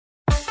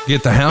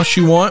Get the house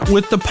you want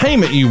with the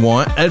payment you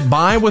want at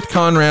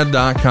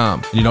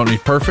buywithconrad.com. You don't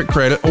need perfect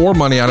credit or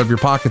money out of your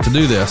pocket to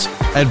do this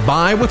at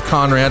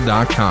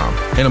buywithconrad.com.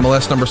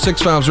 NMLS number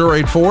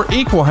 65084,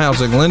 equal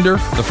housing lender.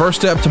 The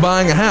first step to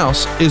buying a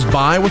house is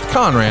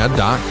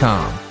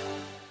buywithconrad.com.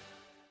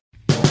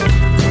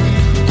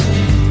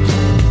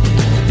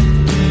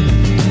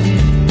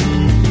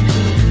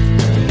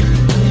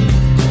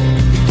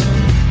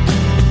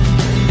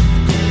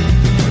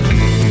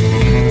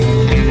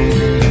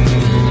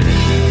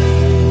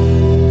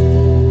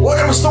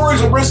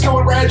 Stories of Briscoe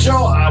and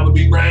Bradshaw. I would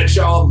be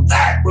Bradshaw.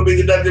 That would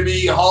be the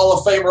WWE Hall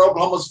of Famer,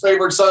 Oklahoma's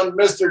favorite son,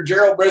 Mr.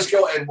 Gerald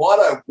Briscoe. And what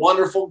a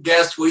wonderful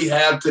guest we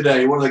have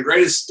today. One of the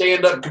greatest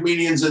stand-up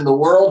comedians in the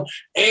world.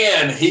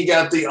 And he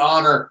got the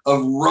honor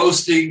of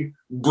roasting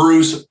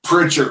Bruce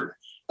Pritchard.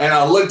 And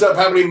I looked up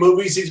how many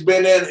movies he's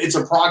been in. It's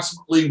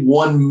approximately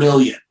 1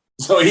 million.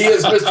 So he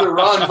is Mr.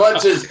 Ron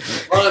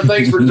Funches. Ron,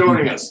 thanks for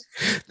joining us.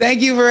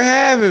 Thank you for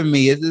having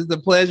me. It is a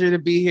pleasure to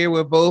be here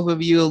with both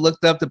of you. I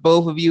looked up to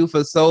both of you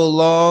for so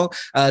long,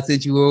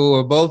 since you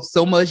were both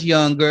so much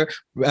younger.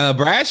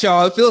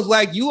 Bradshaw, it feels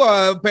like you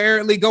are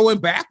apparently going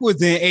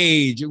backwards in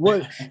age.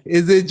 What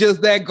is it?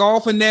 Just that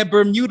golf and that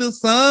Bermuda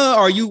sun?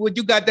 Or you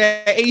got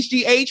that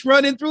HGH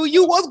running through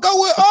you? What's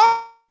going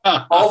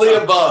on? All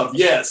the above,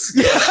 yes.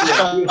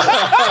 I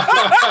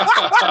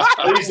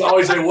used to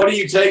always say, "What are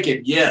you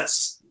taking?"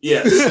 Yes.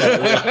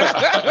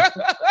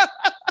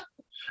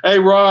 Hey,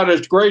 Ron,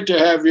 it's great to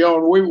have you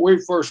on.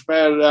 We first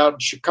met out in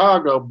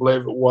Chicago, I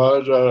believe it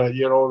was.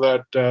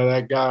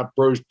 That guy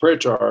Bruce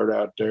Pritchard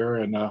out there,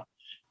 and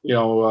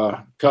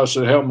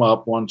cussing him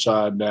up one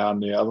side and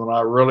down the other. And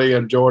I really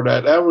enjoyed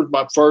that. That was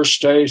my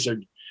first taste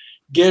of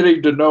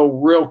getting to know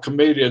real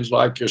comedians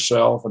like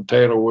yourself and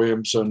Taylor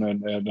Williamson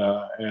and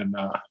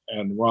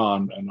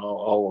Ron and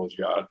all those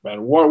guys,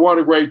 man. What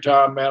a great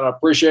time, man. I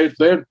appreciate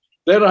it.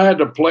 Then I had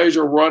the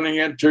pleasure of running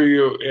into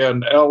you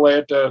in LA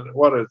at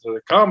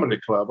the Comedy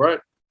Club, right?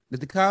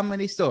 At the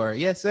Comedy Store,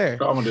 yes, sir.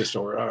 Comedy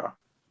Store,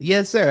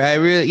 yes, sir. I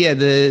really,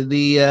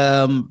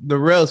 the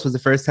roast was the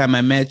first time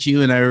I met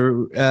you, and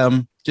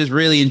I just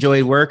really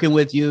enjoyed working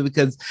with you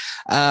because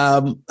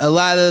a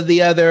lot of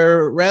the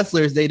other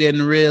wrestlers, they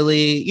didn't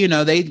really, I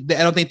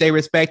don't think they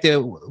respected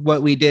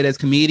what we did as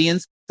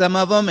comedians, some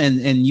of them,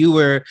 and you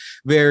were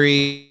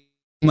very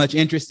much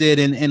interested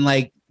in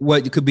like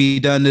what could be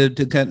done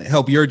to kind of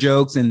help your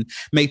jokes and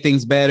make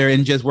things better.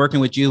 And just working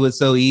with you was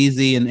so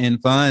easy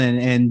and fun.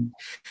 And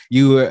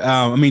you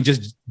were,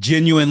 just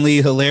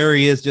genuinely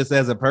hilarious just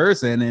as a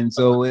person. And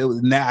so it was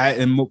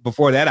and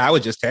before that, I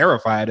was just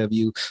terrified of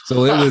you.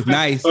 So it was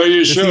nice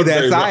to see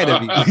that side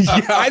of you.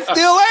 Yeah, I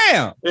still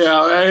am.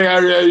 Yeah.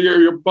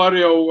 Your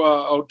buddy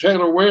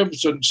Taylor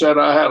Williamson said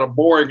I had a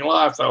boring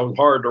life. That was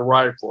hard to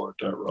write for it,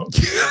 that road.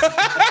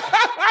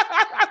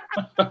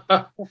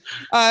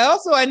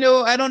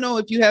 I don't know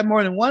if you have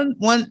more than one.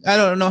 I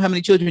don't know how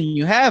many children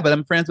you have, but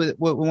I'm friends with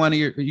one of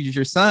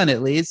your son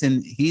at least,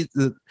 and he's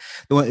the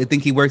one. I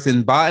think he works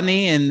in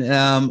botany,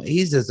 and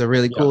he's just a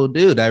really cool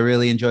dude. I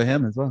really enjoy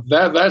him as well.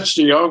 That's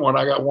the young one.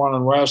 I got one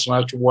in wrestling.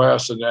 That's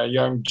Wes, and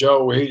young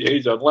Joe.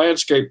 He's a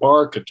landscape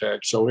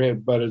architect.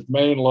 but his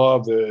main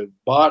love is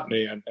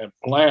botany and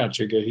plants.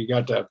 He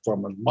got that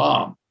from his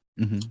mom.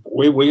 Mm-hmm.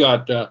 We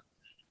got a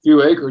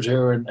few acres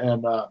here in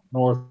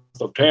north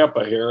of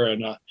Tampa here,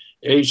 and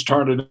he's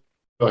turned it.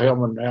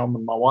 Him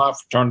and my wife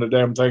turned the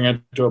damn thing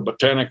into a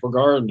botanical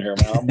garden here.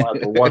 Man, I'm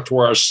like to watch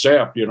where I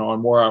step,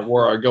 and where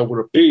I go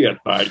to pee at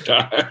night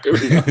time.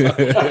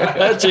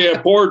 That's the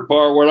important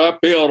part. When I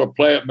pee on a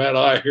plant, man,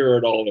 I hear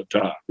it all the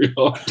time.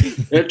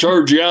 It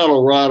turns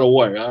yellow right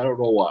away. I don't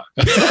know why.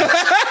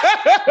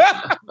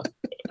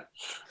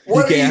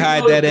 You can't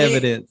hide that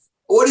evidence.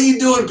 What are you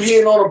doing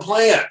peeing on a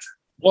plant?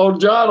 Well,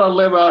 John, I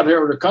live out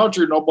here in the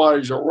country.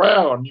 Nobody's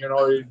around,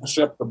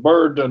 except the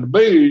birds and the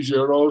bees,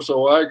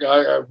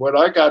 So when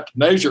I got the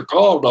nature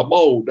called, I'm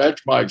old.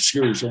 That's my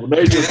excuse. So when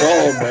nature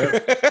called,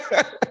 man,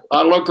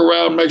 I look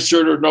around, make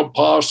sure there's no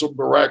possum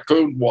or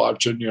raccoon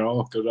watching,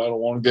 because I don't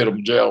want to get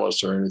them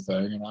jealous or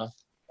anything. And I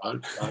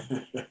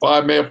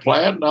find me a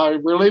plant and I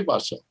relieve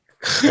myself.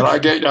 And I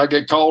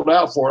get called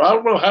out for it. I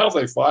don't know how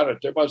they find it.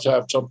 They must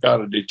have some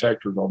kind of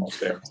detectors on those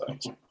damn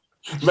things.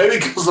 Maybe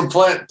because the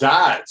plant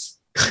dies.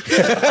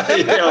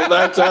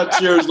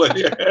 That's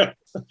usually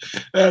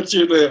that's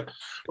usually.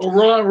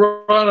 Well,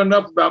 Ron,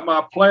 enough about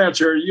my plants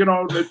here. It's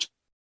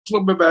a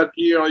little bit about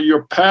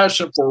your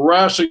passion for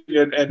wrestling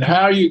and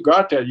how you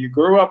got that. You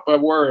grew up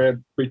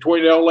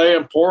between LA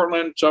and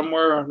Portland,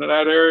 somewhere in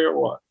that area, or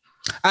what?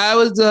 I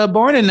was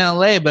born in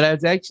LA, but I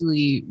was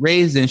actually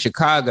raised in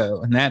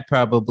Chicago, and that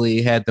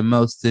probably had the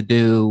most to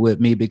do with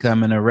me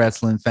becoming a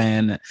wrestling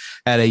fan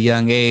at a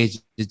young age.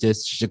 It's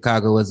just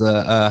Chicago was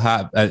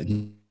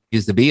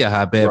used to be a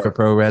hotbed for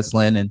pro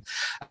wrestling. And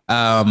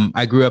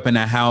I grew up in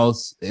a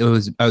house. I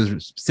was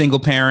a single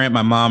parent.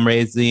 My mom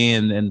raised me,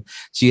 and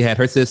she had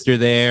her sister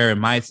there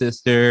and my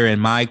sister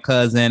and my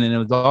cousin, and it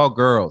was all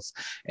girls.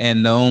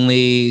 And the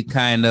only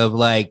kind of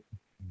like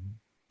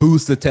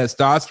boost of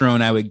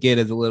testosterone I would get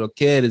as a little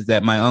kid is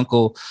that my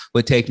uncle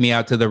would take me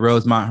out to the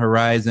Rosemont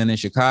Horizon in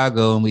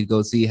Chicago, and we'd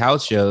go see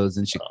house shows,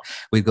 and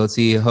we'd go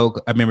see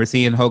Hulk. I remember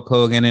seeing Hulk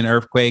Hogan and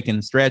Earthquake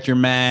and Stretcher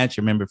match.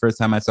 I remember the first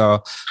time I saw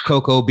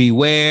Coco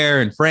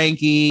Beware and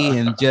Frankie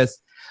and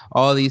just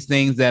all these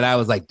things that I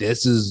was like,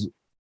 this is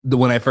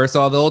when I first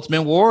saw the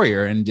Ultimate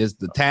Warrior and just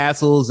the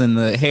tassels and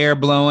the hair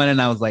blowing.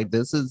 And I was like,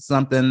 this is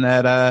something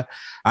that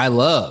I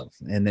love.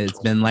 And it's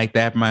been like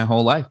that my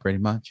whole life, pretty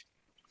much.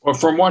 Well,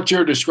 from what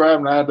you're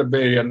describing, that had to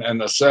be in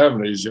the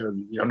 70s.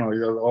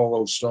 All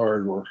those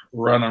stars were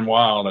running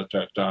wild at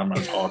that time,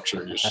 as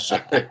Hawkshaw used to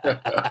say.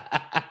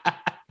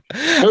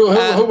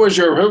 Who was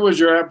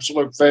your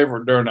absolute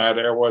favorite during that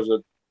era? Was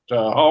it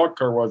Hulk,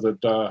 or was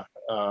it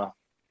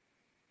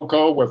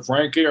Coco with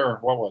Frankie, or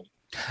what was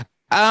it?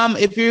 I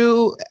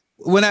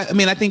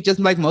think just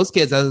like most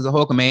kids, I was a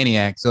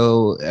Hulkamaniac.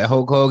 So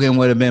Hulk Hogan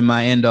would have been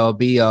my end all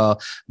be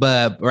all,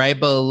 but right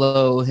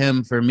below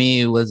him for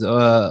me was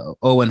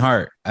Owen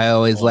Hart. I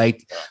always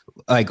liked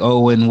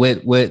Owen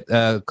with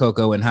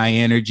Coco and High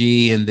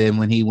Energy. And then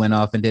when he went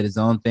off and did his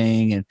own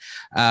thing, and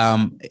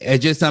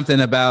it's just something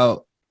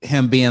about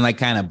him being like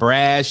kind of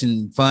brash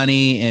and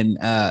funny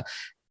and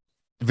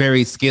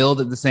very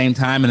skilled at the same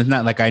time. And it's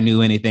not like I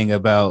knew anything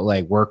about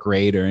like work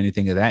rate or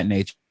anything of that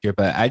nature,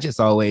 but I just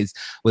always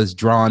was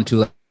drawn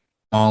to a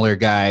smaller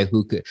guy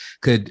who could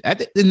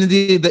the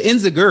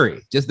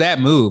Enziguri, just that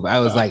move.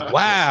 I was like,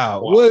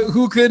 wow,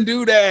 who couldn't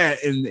do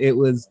that? And it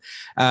was,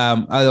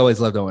 I always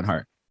loved Owen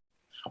Hart.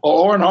 Well,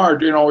 Owen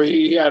Hart,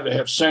 he had to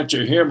have sense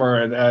of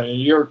humor, and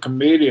you're a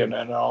comedian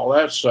and all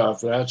that stuff.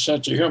 That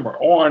sense of humor.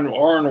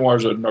 Owen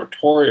was a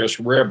notorious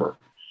ribber.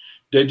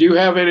 Did you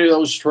have any of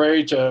those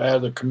traits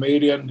as a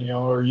comedian?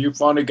 Are you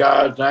funny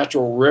guys,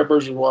 natural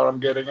ribbers is what I'm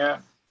getting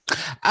at?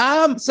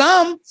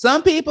 Some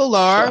people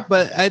are,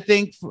 but I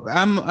think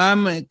I'm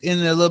in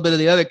a little bit of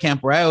the other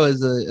camp where I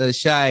was a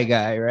shy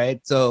guy,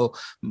 right? So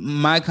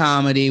my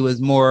comedy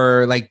was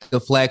more like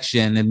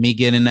deflection and me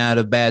getting out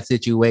of bad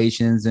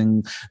situations,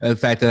 and the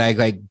fact that I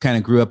like kind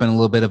of grew up in a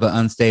little bit of an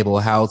unstable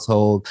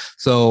household.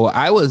 So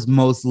I was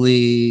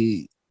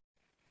mostly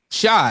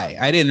shy.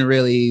 I didn't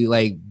really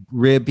like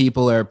rib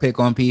people or pick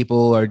on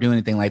people or do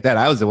anything like that.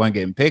 I was the one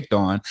getting picked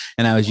on,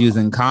 and I was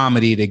using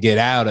comedy to get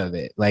out of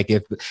it. Like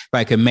if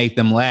I could make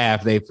them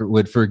laugh, they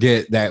would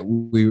forget that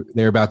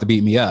they're about to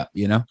beat me up,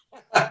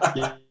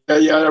 Yeah,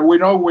 we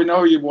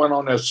know you went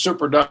on that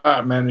super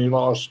diet, man. You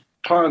lost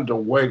tons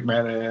of weight,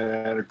 man,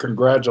 and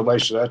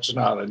congratulations. That's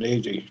not an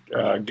easy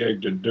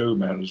gig to do,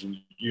 man.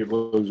 You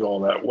lose all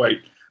that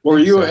weight. Were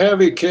you a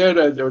heavy kid?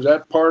 Was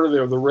that part of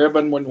the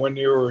ribbon when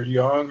you were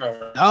young?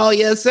 Or? Oh,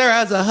 yes, sir.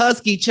 I was a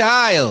husky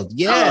child.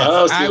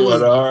 Yes. Husky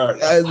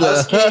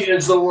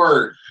is the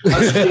word.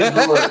 Husky is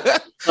the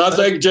word. I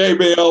think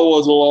JBL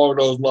was along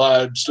those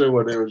lines, too,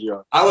 when he was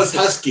young. I was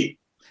husky.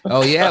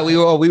 Oh yeah, we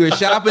were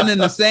shopping in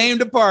the same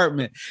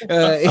department.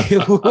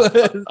 It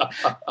was,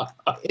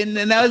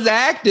 and I was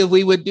active.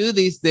 We would do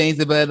these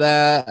things, but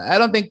I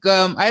don't think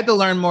I had to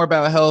learn more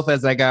about health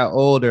as I got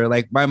older.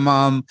 Like my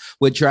mom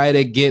would try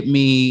to get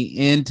me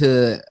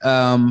into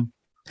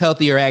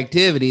healthier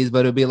activities, but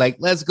it'd be like,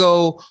 let's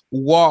go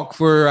walk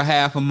for a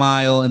half a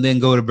mile and then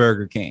go to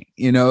Burger King.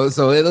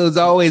 So it was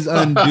always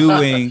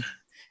undoing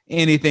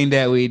anything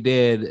that we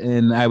did.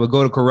 And I would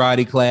go to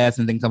karate class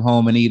and then come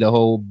home and eat a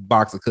whole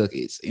box of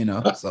cookies,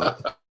 so.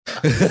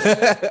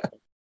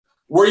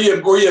 Were you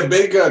a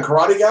big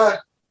karate guy?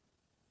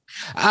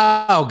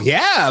 Oh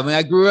yeah. I mean,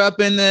 I grew up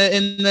in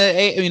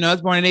the I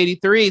was born in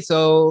 83.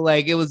 So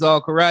like it was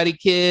all Karate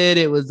Kid.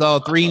 It was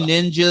all Three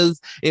Ninjas.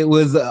 It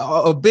was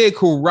a big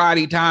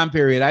karate time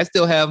period. I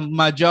still have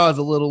my jaws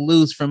a little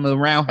loose from a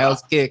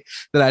roundhouse kick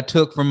that I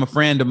took from a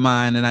friend of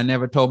mine. And I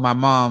never told my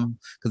mom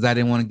because I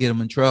didn't want to get him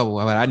in trouble.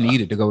 I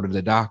needed to go to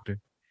the doctor.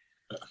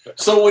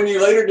 So when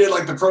you later did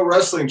like the pro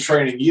wrestling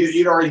training,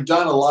 you'd already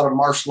done a lot of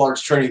martial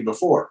arts training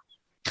before.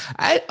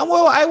 I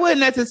wouldn't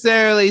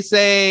necessarily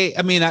say.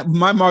 I mean,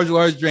 my martial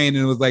arts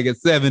training was like at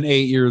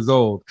 7-8 years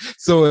old,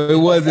 so it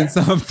wasn't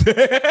something.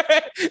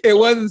 It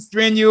wasn't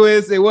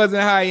strenuous. It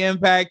wasn't high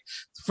impact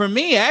for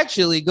me.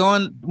 Actually,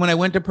 when I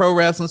went to pro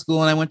wrestling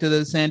school and I went to the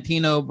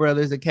Santino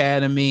Brothers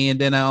Academy,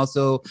 and then I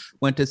also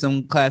went to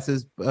some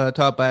classes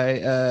taught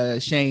by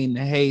Shane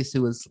Hayes,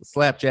 who was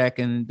Slapjack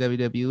in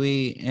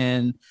WWE,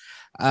 and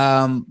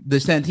the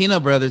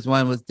Santino Brothers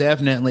one was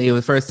definitely it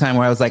was the first time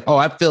where I was like, oh,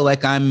 I feel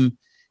like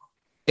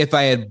if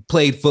I had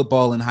played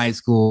football in high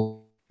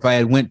school, if I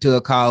had went to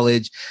a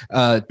college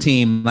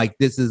team, like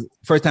this is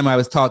first time I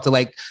was taught to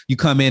like, you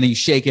come in and you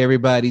shake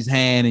everybody's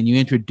hand and you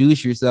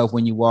introduce yourself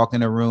when you walk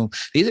in a room.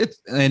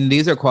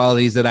 These are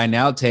qualities that I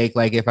now take.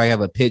 Like if I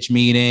have a pitch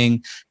meeting,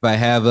 if I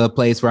have a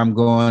place where I'm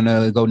going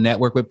to go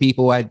network with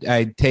people,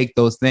 I take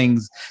those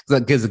things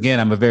because again,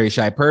 I'm a very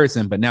shy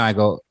person, but now I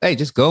go, hey,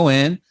 just go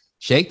in,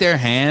 shake their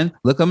hand,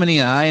 look them in the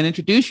eye and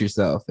introduce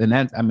yourself. And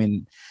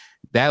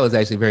that was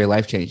actually very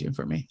life-changing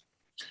for me.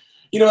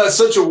 That's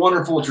such a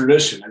wonderful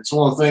tradition. It's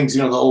one of the things,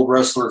 the old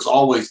wrestlers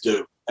always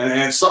do. And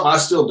it's something I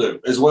still do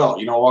as well.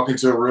 Walk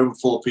into a room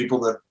full of people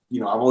that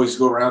I always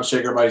go around,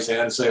 shake everybody's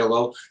hand, and say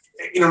hello.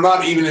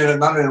 Not even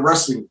not in a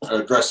wrestling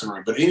dressing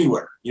room, but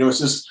anywhere.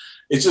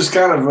 It's just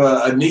kind of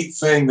a neat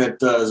thing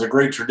that is a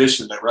great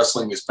tradition that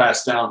wrestling is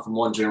passed down from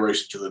one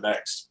generation to the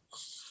next.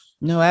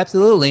 No,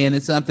 absolutely, and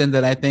it's something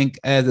that I think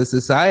as a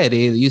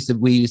society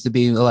we used to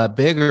be a lot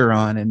bigger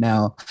on, and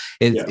now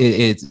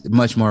it's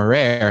much more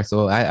rare.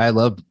 So I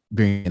love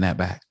bringing that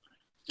back.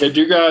 Did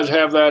you guys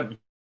have that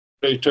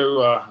too,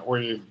 where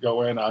you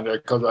go in on there?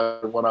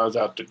 Because when I was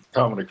at the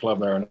comedy club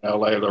there in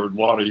LA, there were a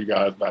lot of you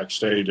guys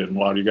backstage, and a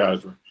lot of you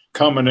guys were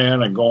coming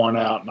in and going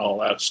out and all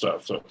that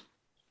stuff. So.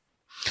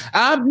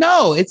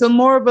 No, it's a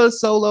more of a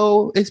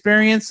solo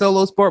experience,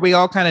 solo sport. We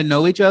all kind of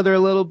know each other a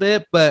little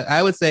bit, but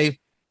I would say,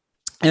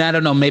 and I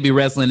don't know, maybe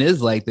wrestling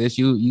is like this.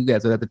 You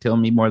guys would have to tell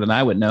me more than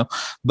I would know.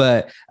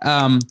 But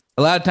a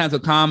lot of times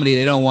with comedy,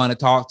 they don't want to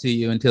talk to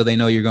you until they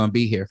know you're going to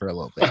be here for a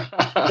little bit.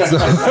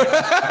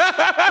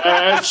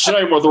 That's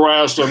same with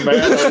wrestling,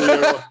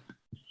 man.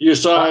 You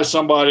size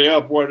somebody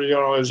up. What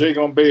is he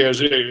going to be? Is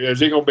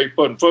he going to be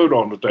putting food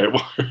on the table?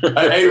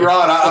 Hey,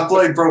 Ron, I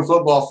played pro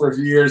football for a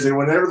few years, and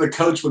whenever the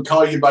coach would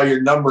call you by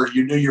your number,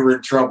 you knew you were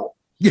in trouble.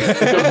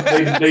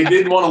 they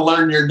didn't want to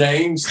learn your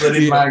name, so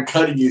they didn't mind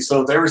cutting you.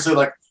 So if they ever said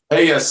like,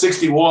 "Hey,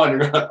 61," you're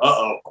going,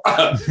 "Uh-oh,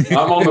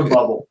 I'm on the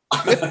bubble."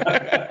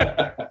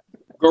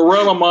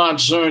 Gorilla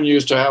Monsoon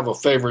used to have a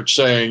favorite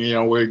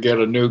saying, we'd get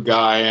a new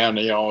guy in,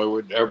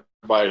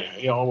 everybody,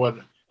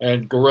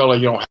 and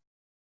Gorilla,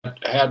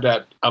 had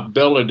that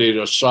ability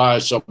to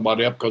size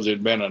somebody up because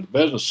he'd been in the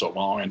business so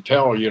long and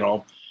tell,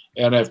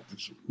 and if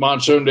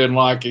Monsoon didn't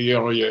like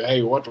it,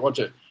 hey, what's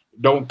it?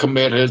 Don't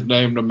commit his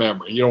name to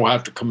memory. You don't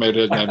have to commit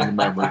his name to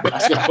memory.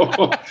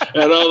 So,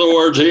 in other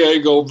words, he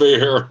ain't going to be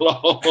here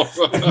long.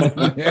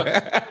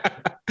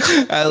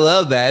 I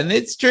love that. And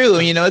it's true.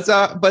 It's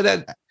all,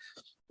 but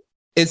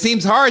it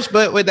seems harsh,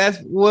 but that's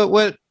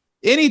what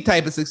any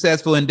type of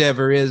successful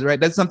endeavor is, right?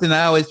 That's something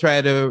I always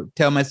try to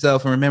tell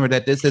myself and remember,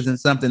 that this isn't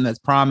something that's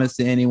promised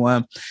to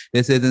anyone.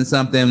 This isn't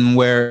something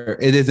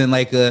where it isn't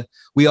like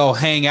we all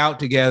hang out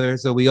together,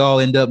 so we all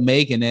end up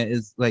making it.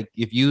 It's like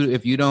if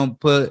you don't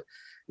put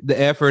the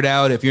effort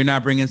out, if you're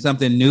not bringing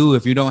something new,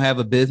 if you don't have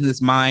a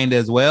business mind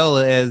as well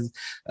as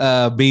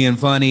being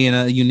funny in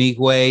a unique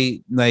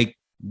way, like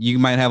you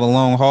might have a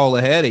long haul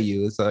ahead of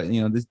you. So,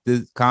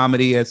 this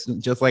comedy, is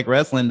just like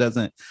wrestling,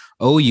 doesn't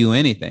owe you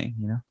anything,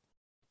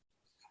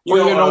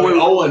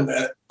 Owen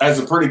has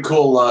a pretty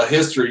cool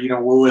history,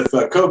 with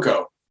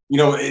Coco.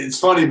 It's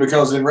funny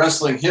because in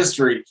wrestling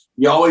history,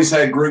 you always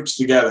had groups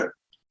together.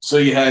 So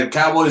you had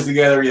Cowboys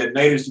together, you had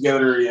Natives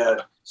together, you had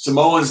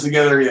Samoans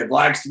together, you had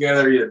Blacks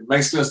together, you had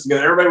Mexicans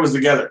together. Everybody was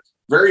together.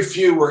 Very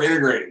few were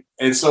integrated.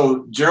 And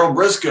so Gerald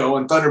Briscoe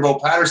and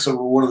Thunderbolt Patterson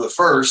were one of the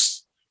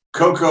first.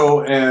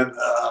 Coco and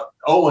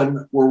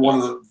Owen were one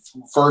of the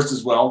first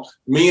as well.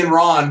 Me and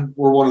Ron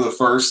were one of the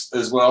first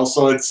as well.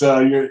 So it's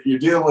you're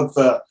dealing with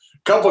a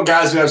couple of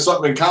guys who have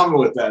something in common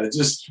with that. It's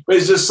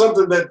just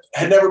something that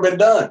had never been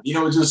done.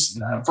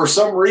 For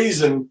some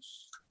reason,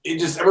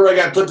 everybody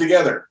got put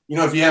together.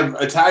 If you have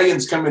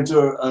Italians come into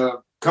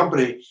a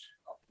company,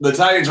 the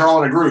Italians are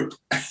all in a group.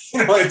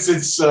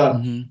 It's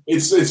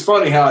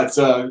funny how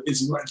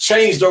it's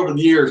changed over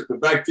the years, but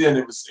back then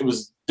it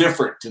was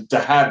different to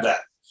have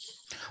that.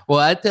 Well,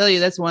 I tell you,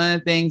 that's one of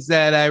the things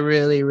that I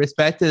really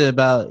respected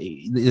about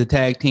the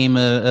tag team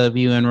of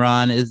you and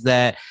Ron, is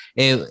that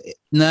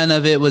none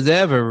of it was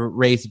ever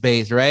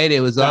race-based, right? It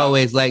was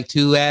always like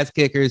two ass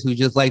kickers who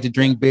just like to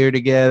drink beer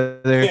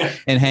together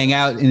and hang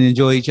out and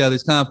enjoy each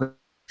other's company.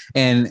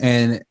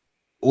 And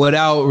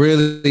without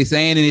really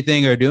saying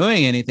anything or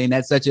doing anything,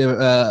 that's such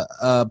a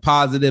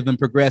positive and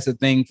progressive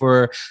thing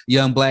for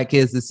young Black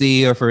kids to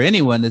see, or for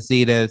anyone to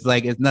see, that it's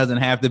like, it doesn't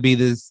have to be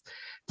this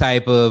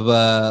type of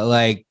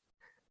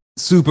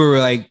super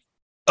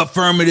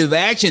affirmative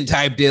action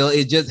type deal.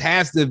 It just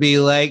has to be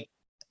like,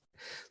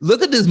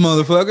 look at this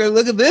motherfucker,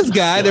 look at this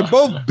guy. They're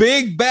both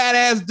big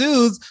badass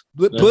dudes.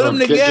 Put them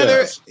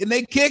together and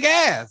they kick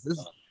ass.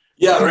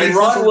 And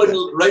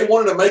Ray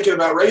wanted to make it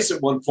about race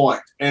at one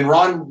point, and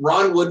Ron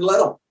wouldn't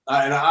let him.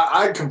 And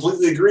I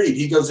completely agreed.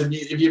 He goes,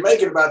 if you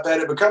make it about that,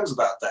 it becomes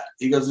about that.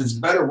 He goes, it's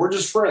better. We're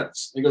just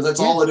friends. He goes, that's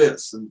all it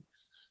is. And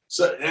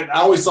I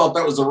always thought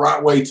that was the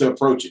right way to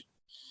approach it.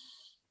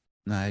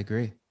 No, I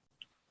agree.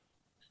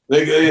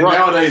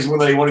 Nowadays, when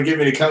they want to get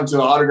me to come to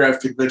an autograph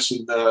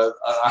convention,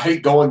 I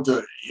hate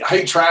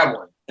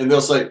traveling, and they'll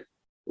say,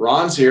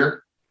 "Ron's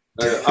here."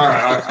 All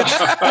right.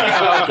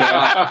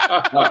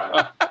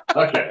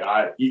 Okay. All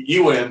right.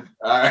 You win.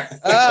 All right.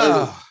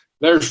 Oh.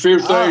 There's few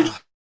things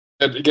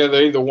that get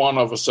either one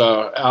of us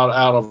out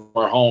of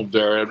our home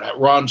there, and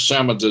Ron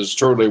Simmons is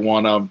truly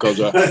one of them,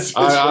 because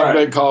I've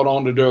been called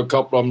on to do a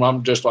couple of them.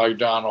 I'm just like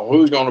John.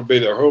 Who's going to be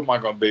there? Who am I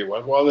going to be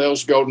with? Well, they'll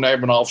just go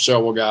naming off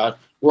several guys.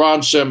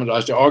 Ron Simmons. I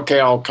said, okay,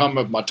 I'll come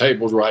if my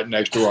table's right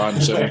next to Ron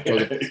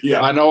Simmons.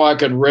 I know I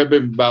can rib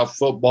him about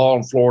football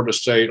and Florida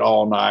State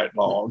all night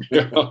long.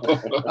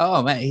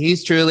 Oh, man,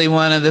 he's truly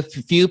one of the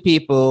few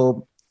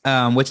people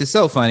which is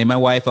so funny. My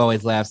wife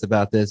always laughs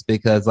about this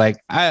because like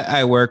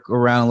I work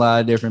around a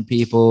lot of different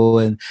people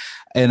and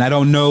I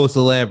don't know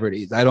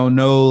celebrities. I don't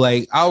know,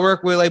 like I'll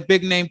work with like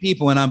big name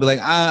people and I'll be like,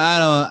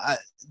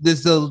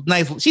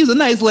 she's a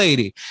nice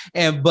lady.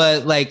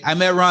 But like I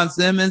met Ron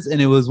Simmons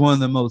and it was one of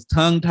the most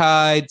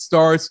tongue-tied,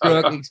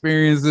 starstruck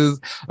experiences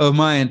of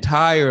my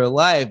entire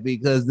life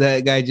because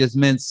that guy just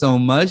meant so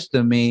much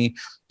to me.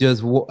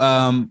 Especially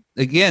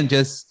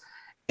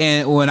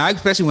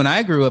when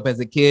I grew up as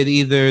a kid,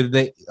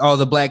 either all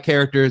the black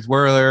characters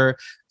were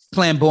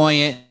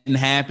flamboyant and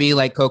happy,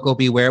 like Coco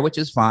Beware, which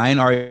is fine,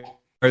 or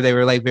they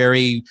were like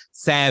very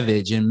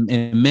savage and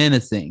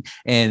menacing,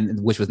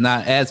 and which was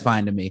not as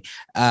fine to me.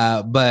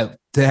 But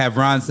to have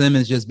Ron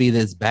Simmons just be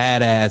this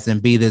badass and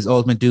be this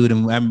ultimate dude,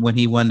 and when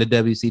he won the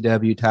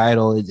WCW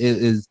title, it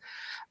is.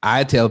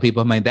 I tell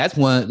people, I'm like, that's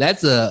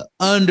a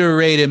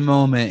underrated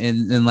moment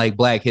in like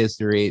Black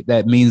history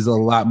that means a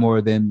lot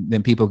more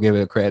than people give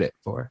it credit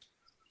for.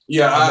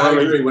 Yeah, I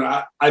agree. When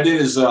I did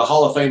his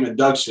Hall of Fame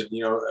induction,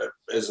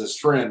 as his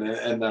friend,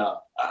 and I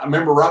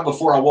remember right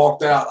before I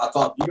walked out, I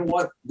thought, you know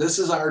what, this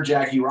is our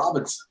Jackie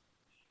Robinson,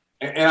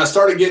 and I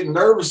started getting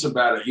nervous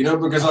about it,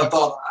 because I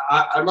thought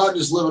I'm not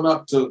just living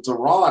up to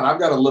Ron, I've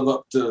got to live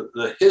up to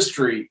the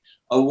history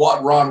of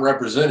what Ron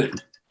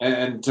represented.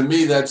 And to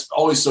me, that's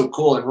always so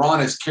cool. And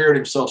Ron has carried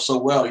himself so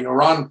well.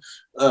 Ron,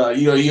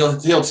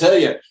 he'll tell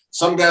you,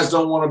 some guys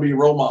don't want to be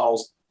role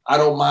models. I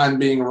don't mind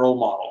being a role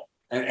model.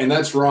 And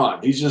that's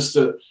Ron. He's just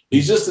a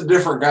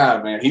different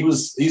guy, man.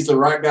 He's the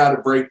right guy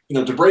to break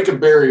a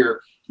barrier.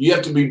 You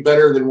have to be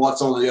better than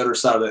what's on the other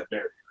side of that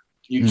barrier.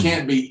 You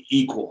can't be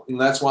equal. And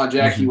that's why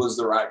Jackie was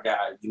the right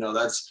guy.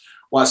 That's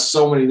why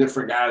so many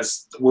different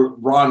guys,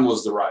 Ron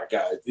was the right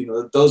guy.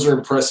 Those are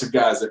impressive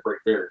guys that break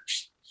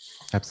barriers.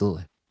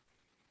 Absolutely.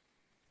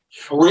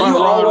 Were you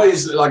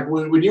always, like,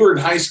 when you were in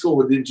high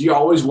school, did you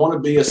always want to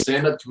be a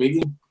stand-up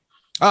comedian?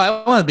 Oh,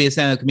 I want to be a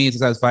stand-up comedian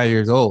since I was 5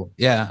 years old.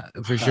 Yeah,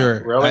 for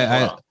sure. Really?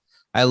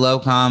 I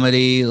love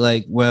comedy.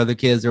 Like when other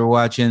kids are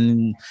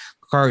watching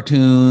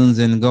cartoons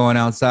and going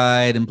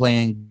outside and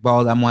playing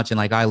ball, I'm watching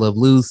like I Love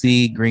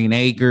Lucy, Green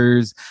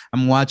Acres.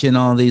 I'm watching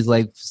all these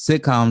like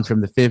sitcoms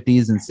from the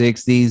 50s and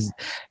 60s.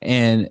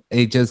 And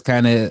it just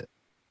kind of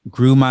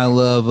grew my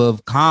love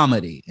of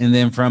comedy. And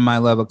then from my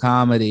love of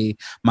comedy,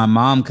 my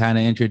mom kind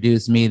of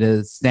introduced me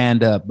to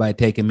stand up by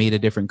taking me to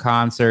different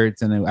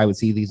concerts, and I would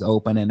see these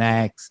opening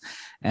acts.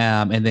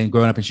 And then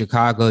growing up in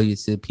Chicago, you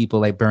see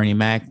people like Bernie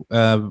Mac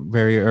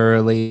very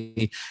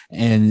early.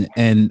 And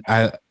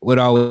I would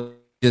always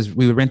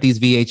we would rent these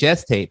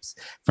VHS tapes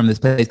from this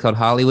place called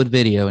Hollywood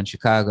Video in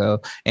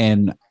Chicago.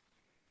 And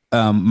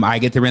I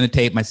get to rent a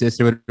tape. My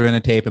sister would rent a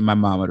tape, and my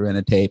mom would rent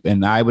a tape.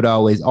 And I would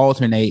always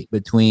alternate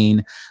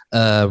between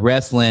a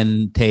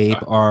wrestling tape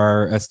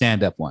or a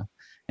stand-up one.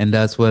 And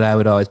that's what I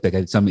would always pick.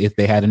 If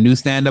they had a new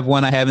stand-up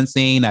one I haven't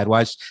seen, I'd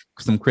watch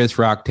some Chris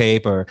Rock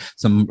tape or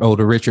some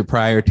older Richard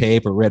Pryor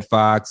tape or Red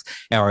Fox.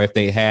 Or if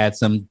they had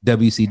some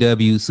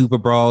WCW Super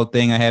Brawl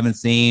thing I haven't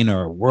seen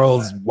or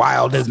World's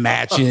Wildest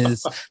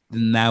Matches,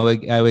 then I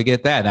would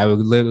get that. I would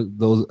live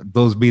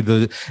those be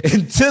the,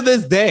 and to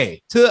this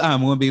day,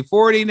 I'm going to be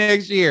 40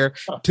 next year.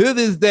 To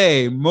this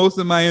day, most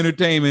of my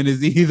entertainment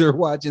is either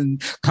watching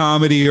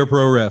comedy or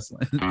pro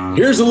wrestling.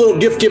 Here's a little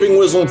gift-giving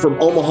whistling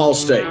from Omaha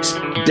Steaks.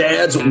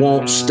 Dads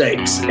want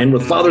steaks. And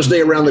with Father's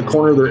Day around the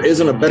corner, there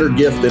isn't a better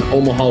gift than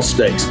Omaha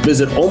Steaks.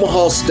 Visit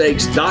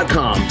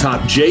omahasteaks.com,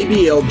 type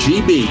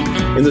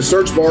JBLGB in the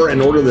search bar,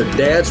 and order the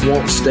Dads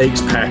Want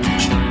Steaks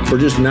package for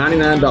just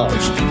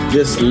 $99.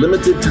 This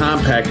limited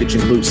time package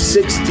includes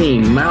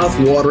 16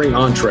 mouth-watering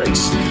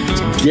entrees.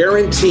 It's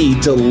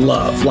guaranteed to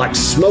love, like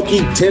smoky,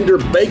 tender,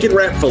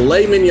 bacon-wrapped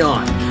filet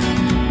mignon,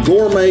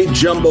 gourmet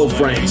jumbo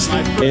franks,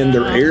 and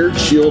their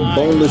air-chilled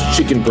boneless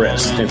chicken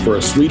breast. And for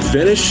a sweet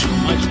finish,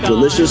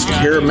 delicious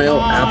caramel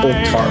apple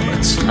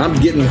tartlets. I'm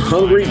getting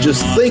hungry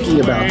just thinking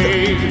about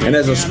them. And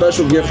as a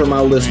special gift for my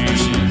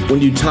listeners,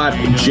 when you type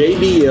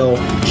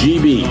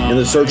JBLGB in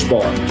the search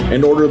bar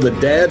and order the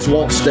Dads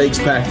Want Steaks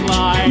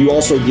package, you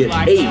also get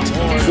 8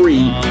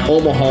 free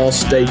Omaha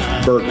Steak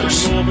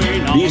burgers.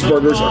 These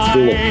burgers are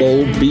full of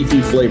bold,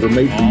 beefy flavor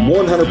made from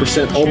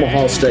 100%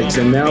 Omaha steaks,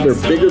 and now they're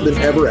bigger than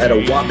ever at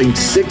a whopping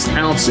 6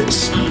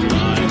 ounces.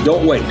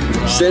 Don't wait.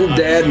 Send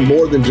Dad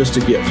more than just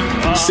a gift.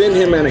 Send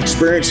him an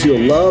experience he'll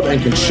love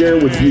and can share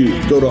with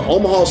you. Go to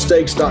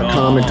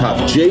omahasteaks.com and type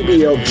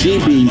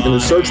JBLGB in the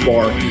search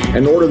bar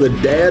and order the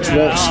Dads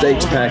Want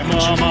Steaks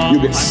package.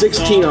 You'll get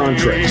 16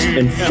 entrees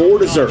and 4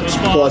 desserts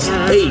plus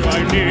 8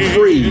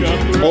 free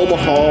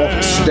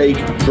Omaha Steak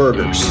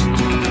burgers.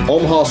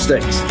 Omaha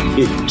Steaks.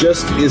 It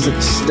just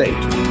isn't steak.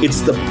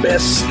 It's the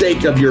best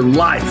steak of your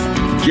life,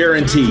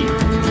 guaranteed.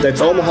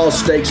 That's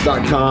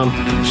omahasteaks.com,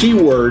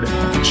 keyword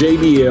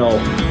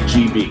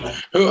JBLGB.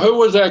 Who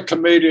was that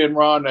comedian,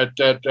 Ron,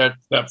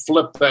 that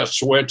flipped that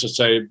switch and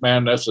say,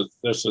 man, this is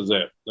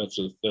it. This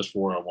is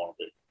where I want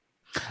to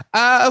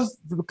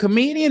be?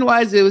 Comedian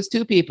wise, it was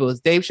 2 people. It's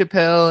Dave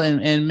Chappelle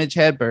and Mitch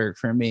Hedberg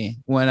for me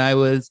when I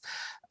was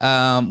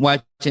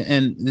watching,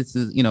 and this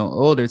is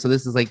older, so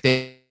this is like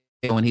Dave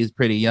when he was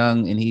pretty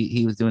young, and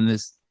he was doing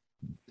this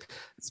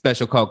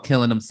special called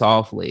Killing Them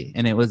Softly.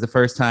 And it was the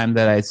first time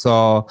that I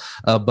saw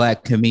a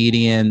Black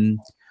comedian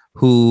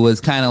who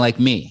was kind of like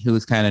me, who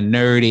was kind of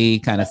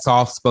nerdy, kind of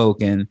soft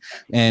spoken,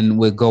 and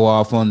would go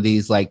off on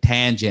these like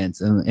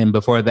tangents. And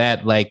before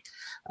that, like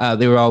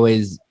they were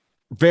always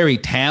very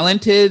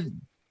talented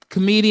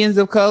comedians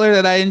of color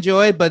that I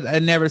enjoyed, but I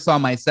never saw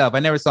myself. I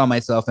never saw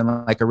myself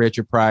in like a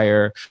Richard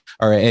Pryor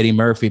or Eddie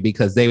Murphy,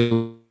 because they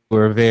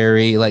were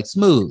very like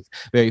smooth,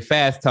 very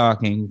fast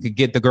talking, could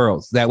get the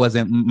girls. That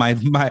wasn't my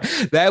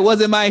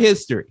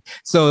history.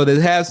 So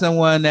to have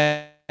someone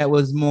that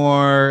was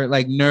more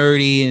like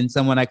nerdy and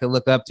someone I could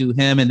look up to,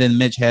 him and then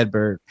Mitch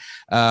Hedberg,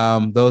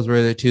 those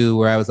were the two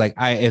where I was like,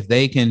 if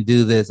they can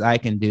do this, I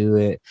can do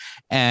it.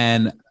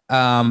 And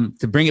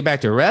to bring it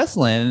back to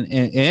wrestling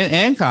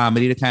and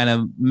comedy, to kind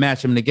of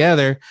match them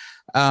together,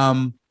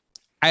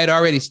 I had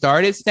already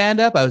started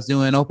stand-up. I was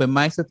doing open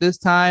mics at this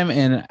time,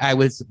 and I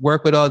would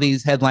work with all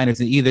these headliners,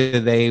 and either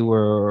they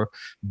were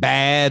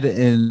bad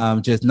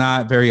and just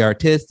not very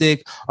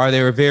artistic, or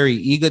they were very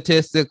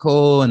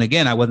egotistical. And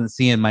again, I wasn't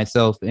seeing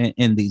myself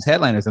in these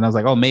headliners, and I was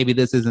like, oh, maybe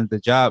this isn't the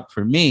job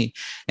for me.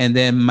 And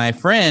then my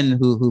friend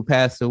who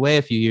passed away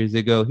a few years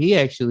ago, he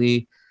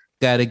actually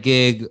got a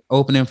gig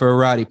opening for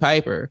Roddy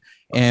Piper.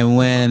 And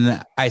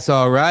when I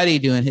saw Roddy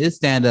doing his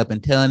stand-up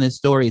and telling his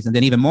stories, and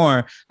then even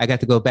more, I got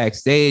to go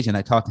backstage and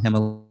I talked to him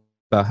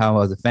about how I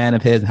was a fan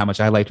of his and how much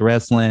I liked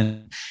wrestling.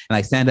 And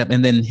I stand up,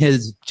 and then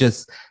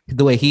just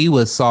the way he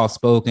was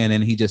soft-spoken,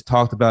 and he just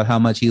talked about how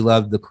much he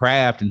loved the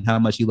craft and how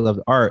much he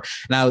loved art.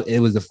 Now,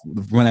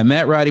 when I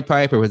met Roddy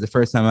Piper, it was the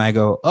first time I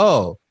go,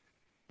 oh,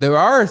 there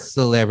are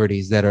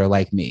celebrities that are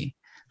like me.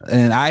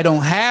 And I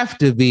don't have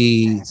to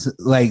be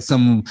like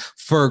some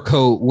fur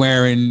coat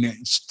wearing,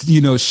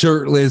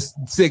 shirtless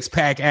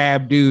 6-pack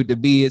ab dude to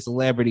be a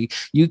celebrity.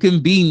 You can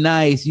be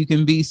nice. You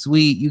can be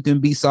sweet. You can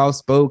be soft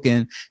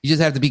spoken. You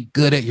just have to be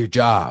good at your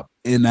job.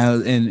 And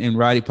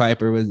Roddy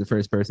Piper was the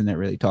first person that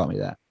really taught me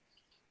that.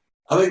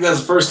 I think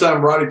that's the first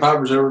time Roddy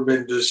Piper's ever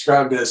been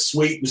described as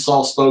sweet and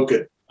soft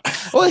spoken.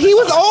 Well, he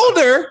was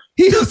older.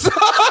 He was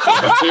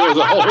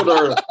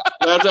older.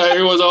 That's how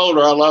he was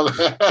older. I love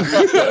it.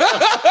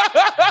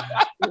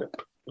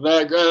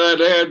 that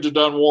head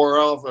done wore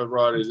off at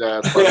Roddy's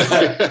ass.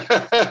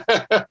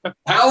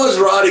 How was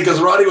Roddy? Because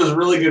Roddy was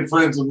really good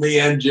friends with me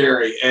and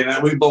Jerry,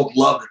 and we both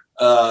loved him.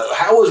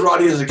 How was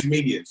Roddy as a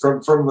comedian?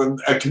 From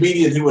a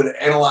comedian who would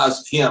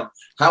analyze him,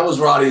 how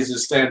was Roddy as a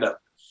stand-up?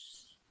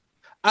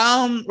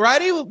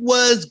 Roddy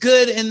was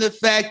good in the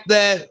fact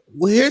that,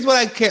 here's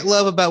what I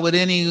love about with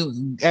any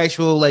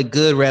actual like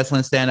good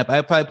wrestling stand-up.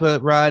 I probably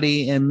put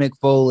Roddy and Mick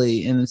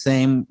Foley in the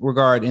same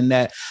regard, in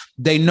that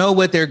they know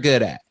what they're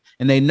good at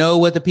and they know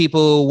what the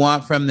people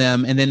want from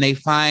them, and then they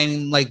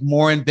find like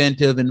more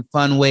inventive and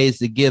fun ways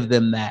to give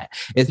them that.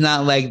 It's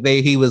not like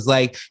he was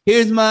like,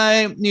 here's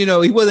my,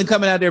 he wasn't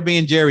coming out there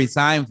being Jerry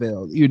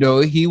Seinfeld.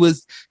 He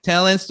was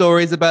telling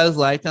stories about his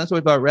life, telling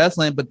stories about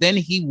wrestling, but then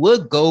he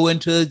would go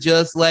into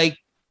just like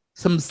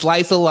some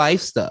slice of life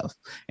stuff,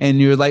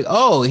 and you're like,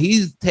 oh,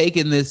 he's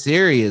taking this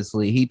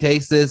seriously. He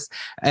takes this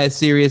as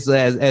serious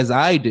as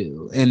I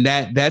do, and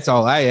that's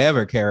all I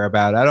ever care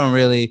about. I don't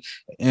really,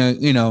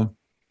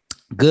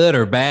 good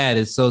or bad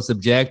is so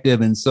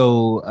subjective and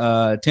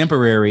so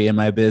temporary in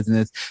my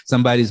business.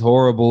 Somebody's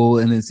horrible,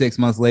 and then 6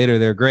 months later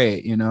they're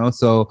great.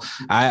 So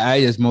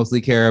I just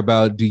mostly care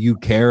about, do you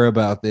care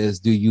about this?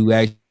 Do you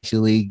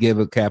actually give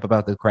a crap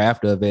about the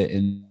craft of it?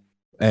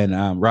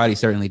 And Roddy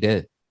certainly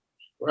did.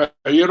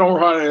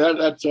 Ronnie,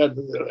 that's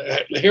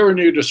hearing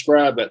you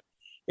describe it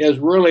is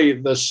really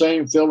the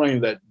same feeling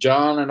that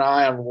John and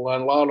I and a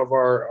lot of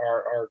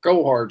our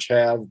cohorts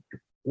have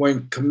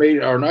when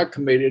not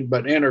comedians,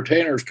 but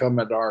entertainers come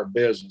into our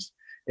business.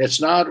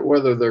 It's not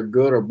whether they're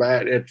good or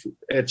bad.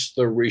 It's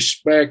the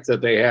respect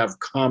that they have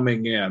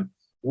coming in.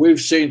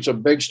 We've seen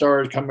some big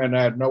stars come in that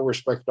had no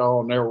respect at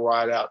all, and they're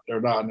right out. They're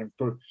not.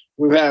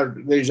 We've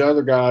had these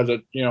other guys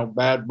that,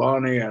 Bad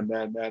Bunny and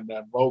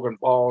Logan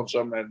Paul and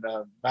some, and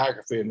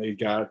McAfee and these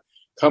guys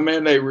come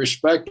in. They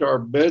respect our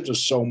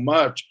business so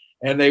much,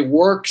 and they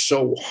work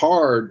so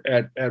hard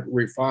at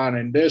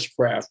refining this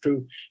craft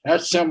too.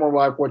 That's similar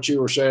like what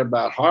you were saying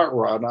about Hot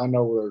Rod. I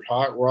know there's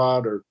Hot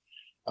Rod or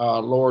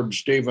Lord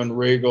Steven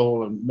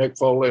Regal and Mick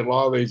Foley, and a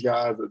lot of these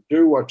guys that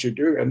do what you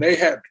do, and they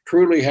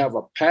truly have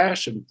a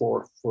passion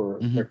for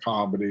mm-hmm. the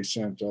comedy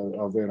sense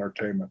of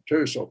entertainment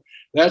too. So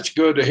that's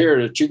good to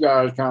hear that you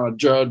guys kind of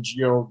judge,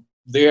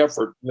 the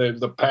effort,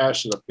 the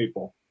passion that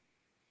people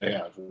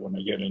have when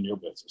they get in your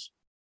business.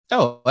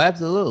 Oh,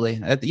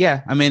 absolutely.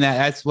 Yeah. I mean,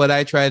 that's what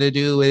I try to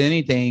do with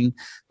anything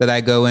that I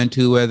go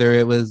into, whether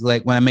it was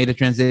like when I made a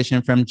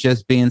transition from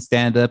just being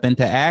stand-up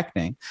into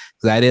acting,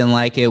 because I didn't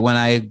like it when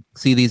I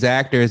see these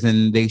actors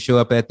and they show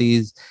up at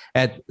the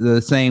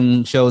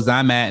same shows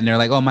I'm at, and they're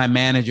like, oh, my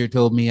manager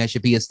told me I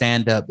should be a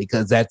stand-up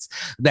because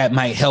that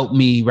might help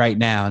me right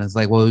now. And it's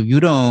like, well,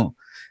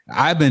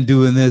 I've been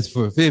doing this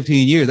for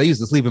 15 years. I used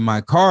to sleep in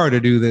my car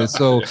to do this.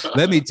 So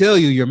let me tell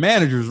you, your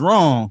manager's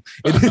wrong.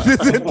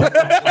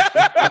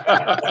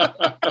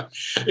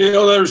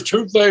 There's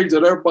two things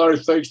that everybody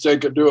thinks they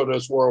can do in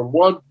this world.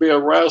 One, be a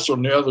wrestler,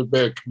 and the other, be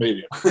a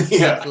comedian.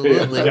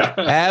 Absolutely. Yeah.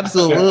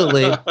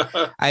 Absolutely.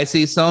 I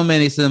see so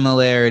many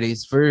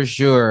similarities for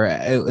sure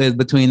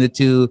between the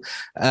two.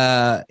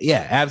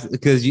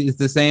 Because it's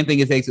the same thing.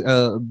 It takes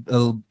a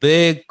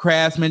big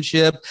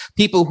craftsmanship.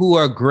 People who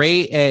are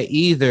great at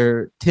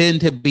either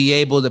tend to be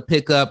able to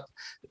pick up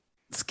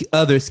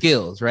other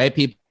skills, right?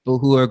 People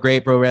who are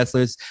great pro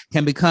wrestlers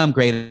can become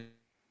great,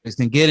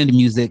 can get into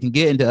music, can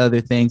get into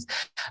other things.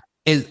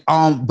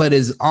 But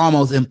it's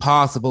almost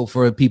impossible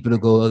for people to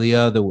go the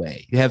other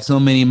way. You have so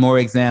many more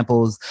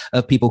examples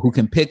of people who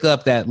can pick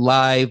up that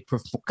live,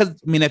 because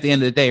at the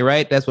end of the day,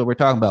 right? That's what we're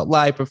talking about: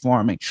 live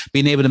performing,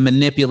 being able to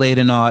manipulate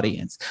an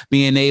audience,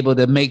 being able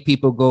to make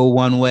people go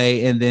one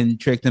way and then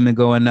trick them to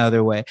go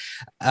another way.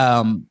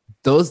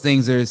 Those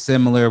things are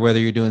similar whether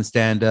you're doing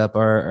stand up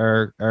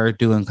or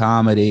doing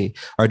comedy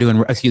or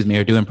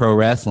doing pro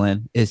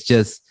wrestling. It's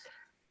just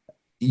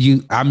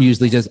I'm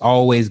usually just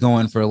always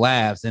going for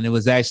laughs. And it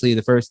was actually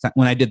the first time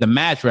when I did the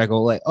match record,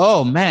 like,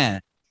 oh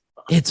man,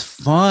 it's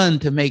fun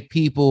to make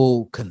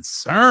people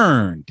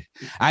concerned.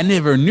 I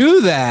never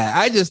knew that.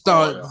 I just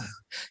thought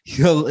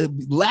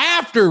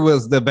laughter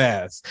was the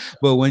best.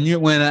 But when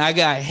I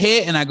got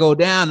hit and I go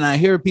down and I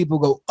hear people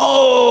go,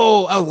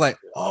 oh, I was like,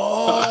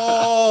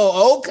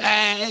 oh,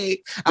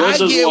 okay.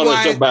 This is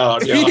what it's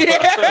about.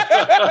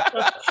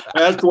 Yeah.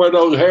 That's where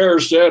those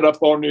hairs stand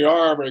up on the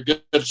arm and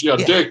it gets you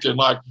addicted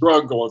like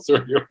drug going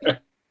through you.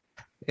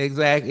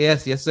 Exactly.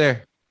 Yes,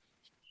 sir.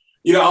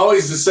 I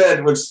always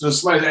said when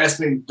somebody asked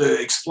me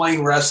to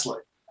explain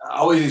wrestling, I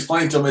always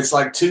explain to them it's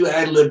like two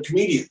ad-lib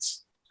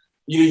comedians.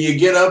 You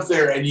get up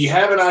there and you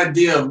have an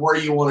idea of where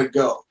you want to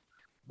go,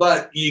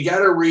 but you got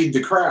to read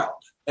the crowd.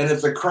 And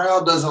if the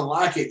crowd doesn't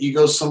like it, you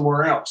go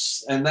somewhere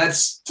else. And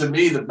that's, to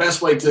me, the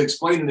best way to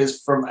explain it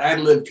is from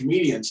ad-lib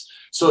comedians.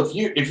 So if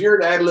you're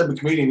an ad-lib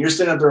comedian, you're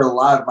standing up there with a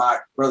live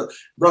mic,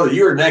 brother,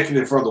 you're naked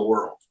in front of the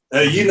world.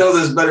 You know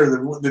this better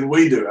than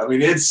we do.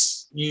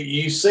 It's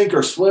you sink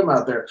or swim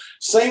out there.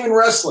 Same in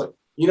wrestling.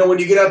 When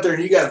you get out there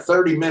and you got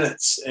 30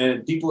 minutes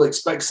and people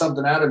expect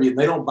something out of you and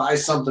they don't buy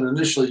something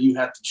initially, you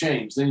have to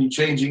change. Then you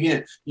change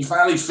again. You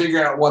finally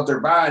figure out what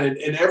they're buying,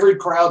 and every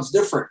crowd's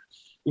different.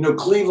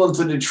 Cleveland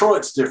to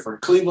Detroit's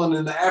different. Cleveland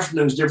in the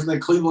afternoon is different than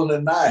Cleveland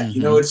at night.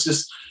 Mm-hmm. It's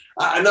just,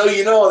 I know,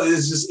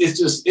 it's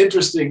just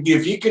interesting.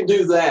 If you can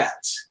do that,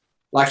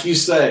 like you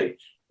say,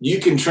 you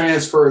can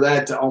transfer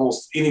that to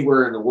almost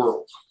anywhere in the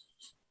world.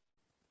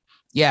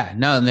 Yeah,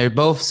 no, and they're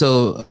both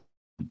so.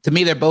 To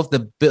me, they're both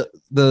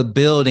the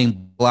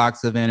building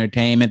blocks of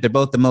entertainment. They're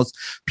both the most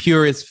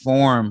purest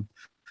form,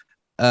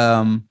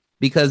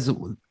 because,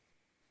 and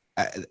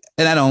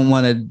I don't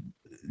want to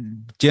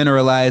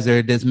generalize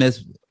or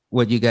dismiss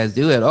what you guys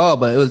do at all,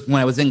 but it was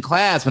when I was in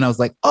class when I was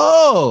like,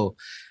 oh,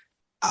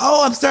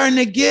 I'm starting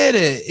to get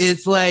it.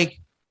 It's like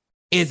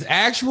it's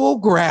actual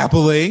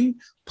grappling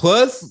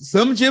plus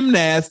some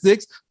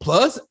gymnastics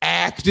plus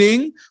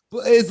acting.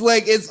 It's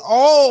like it's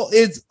all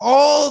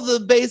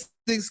the basic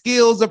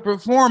skills of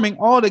performing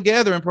all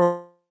together in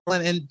pro,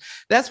 and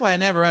that's why I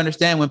never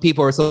understand when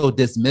people are so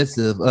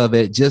dismissive of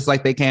it, just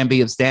like they can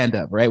be of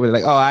stand-up, right? Where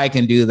they're like, oh, I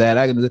can do that.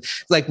 I can do that.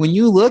 It's like when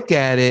you look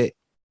at it,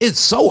 it's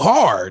so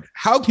hard.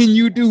 How can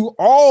you do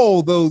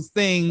all those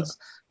things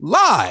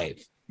live?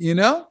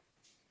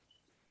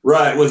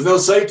 Right, with no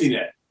safety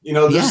net.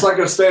 Just like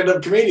a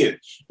stand-up comedian.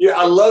 Yeah,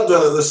 I love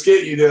the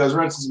skit you did. I was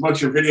watching some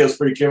bunch of your videos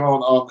before you came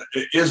on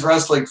is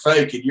wrestling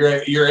fake? And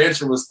your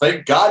answer was,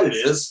 thank God it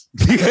is.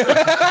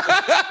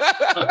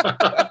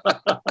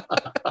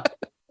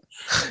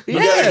 We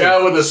got a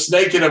guy with a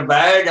snake in a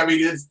bag.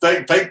 It's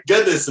thank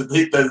goodness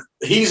that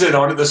he's in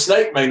on it. The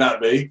snake may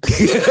not be.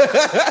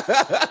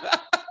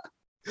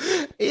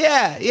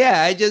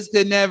 Yeah. I just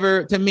could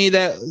never. To me,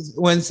 that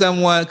when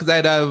someone, because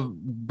I'd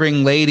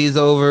bring ladies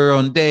over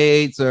on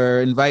dates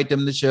or invite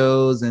them to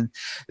shows, and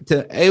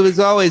it was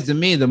always to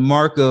me the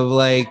mark of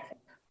like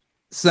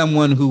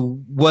someone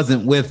who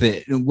wasn't with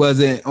it, and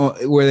wasn't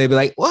where they'd be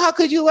like, well, how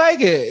could you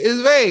like it?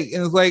 It's fake,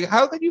 and it's like,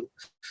 how could you?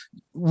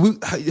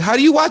 How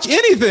do you watch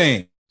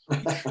anything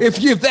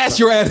if that's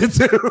your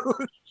attitude?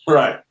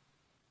 Right.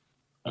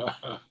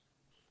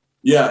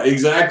 Yeah,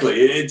 exactly.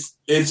 It's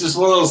just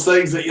one of those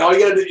things that all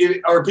you got to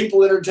do. Are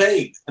people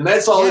entertained? And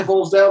that's all it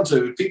boils down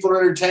to. If people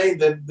are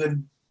entertained,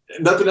 then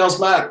nothing else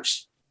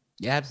matters.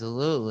 Yeah,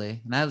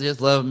 absolutely. And I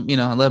just love,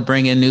 I love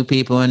bringing new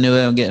people into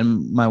it. I'm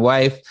getting my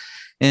wife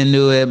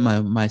into it.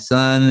 My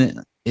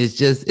son.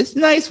 It's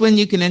nice when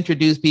you can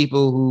introduce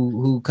people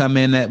who come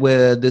in with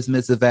a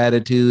dismissive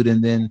attitude,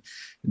 and then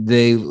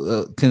they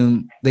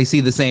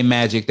see the same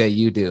magic that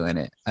you do in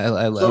it. I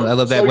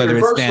love that. So whether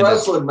your it's first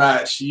wrestling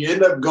match, you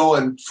end up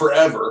going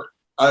forever.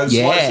 I was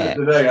watching it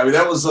today. I mean,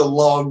 that was a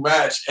long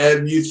match,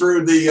 and you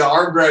threw the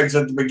arm drags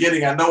at the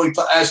beginning. I know we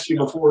asked you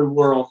before we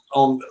were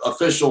on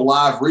official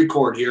live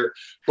record here,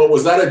 but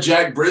was that a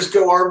Jack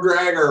Briscoe arm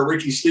drag or a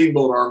Ricky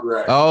Steamboat arm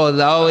drag? Oh,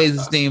 it's always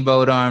a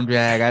Steamboat arm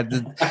drag. I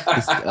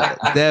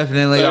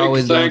definitely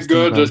always. Thank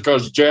goodness,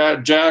 because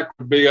Jack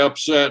would be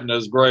upset in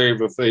his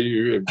grave if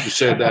you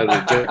said that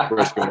as Jack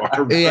Briscoe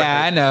arm drag.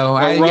 Yeah, I know.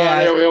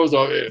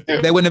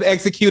 They wouldn't have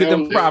executed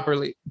them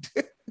properly.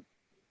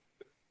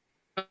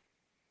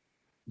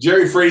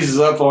 Jerry freezes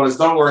up on us.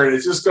 Don't worry.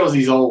 It's just because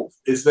he's old.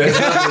 It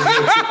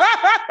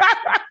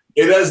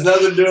has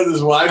nothing to do with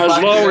his wife.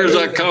 As long as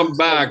I come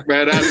back,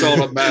 man, that's all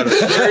that matters.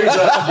 Jerry's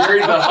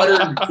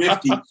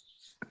 150.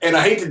 And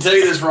I hate to tell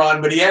you this,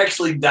 Ron, but he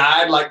actually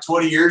died like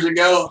 20 years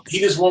ago. He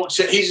just won't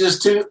check. He's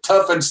just too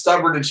tough and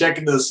stubborn to check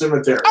into the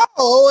cemetery.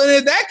 Oh, and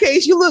in that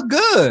case, you look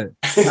good.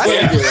 Ron,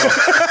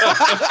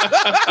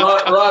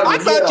 I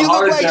thought you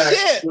looked like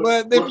shit,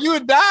 but if you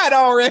had died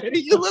already,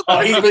 you look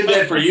like he's been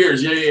dead for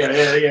years.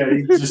 Yeah.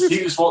 He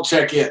just won't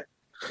check in.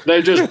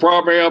 They just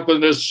prop me up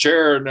in this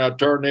chair and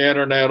turn the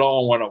internet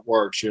on when it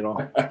works, you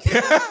know.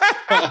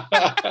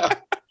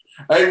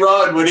 Hey,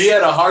 Ron, when he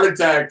had a heart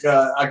attack,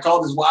 I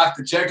called his wife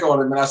to check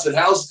on him, and I said,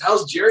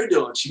 how's Jerry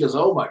doing? She goes,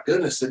 oh, my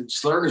goodness. And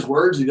slurring his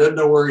words. He doesn't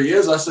know where he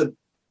is. I said,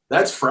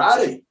 that's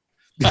Friday.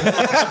 Yeah,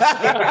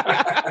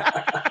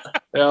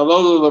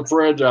 those are the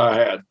friends I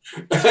had.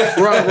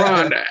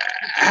 Ron,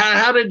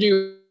 how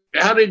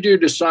did you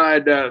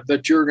decide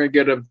that you're going to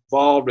get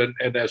involved in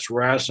this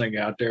wrestling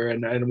out there,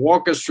 and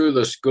walk us through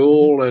the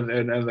school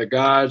and the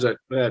guys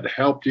that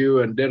helped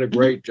you and did a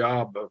great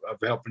job of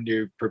helping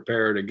you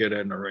prepare to get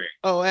in the ring?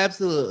 Oh,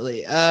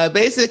 absolutely.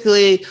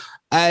 Basically,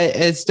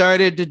 I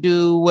started to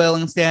do well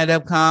in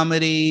stand-up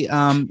comedy.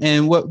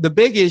 And what the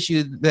big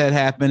issue that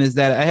happened is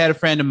that I had a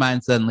friend of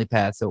mine suddenly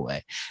pass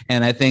away.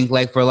 And I think,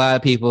 like, for a lot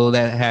of people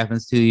that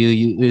happens to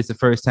you, it's the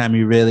first time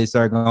you really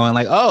start going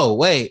like, oh,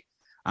 wait,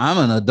 I'm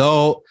an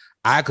adult.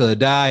 I could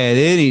die at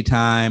any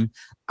time.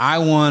 I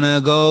want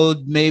to go.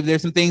 Maybe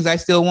there's some things I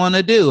still want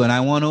to do and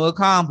I want to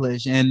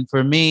accomplish. And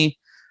for me,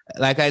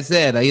 like I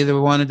said, I either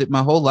wanted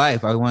my whole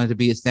life, I wanted to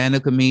be a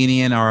stand-up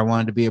comedian or I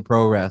wanted to be a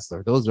pro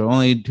wrestler. Those are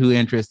only two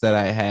interests that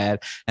I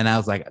had. And I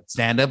was like,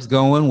 stand-up's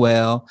going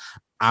well.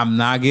 I'm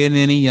not getting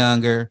any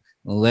younger.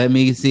 Let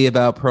me see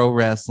about pro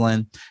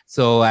wrestling.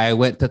 So I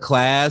went to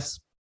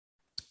class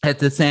at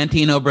the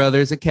Santino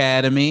Brothers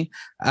Academy.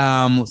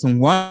 Some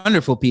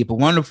wonderful people,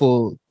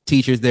 wonderful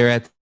teachers there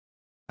at the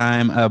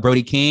time.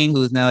 Brody King,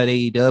 who's now at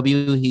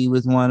AEW, he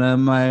was one of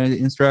my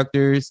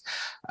instructors.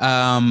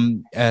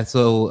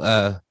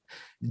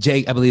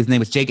 Jake, I believe his name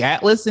was Jake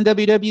Atlas in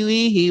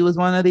WWE. He was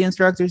one of the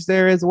instructors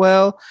there as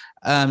well.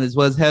 As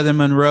was Heather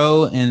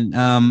Monroe,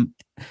 and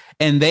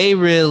they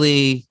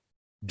really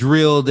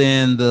drilled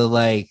in the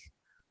like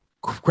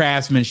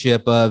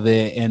craftsmanship of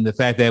it and the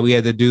fact that we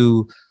had to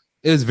do.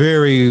 It was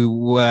very,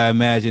 what I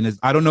imagine is,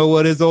 I don't know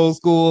what is old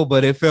school,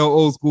 but it felt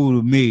old school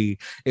to me.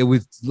 It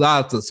was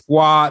lots of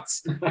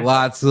squats,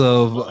 lots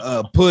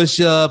of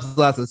push-ups,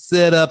 lots of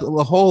sit-ups,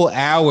 a whole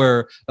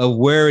hour of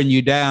wearing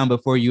you down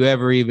before you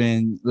ever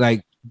even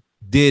like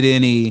did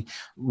any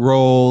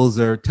rolls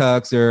or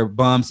tucks or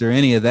bumps or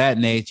any of that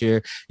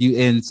nature.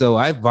 And so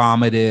I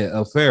vomited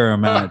a fair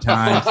amount of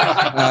times.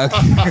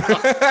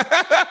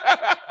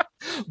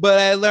 But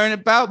I learned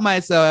about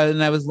myself,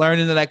 and I was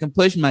learning that I can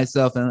push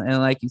myself. And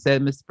like you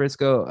said, Mr.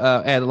 Briscoe,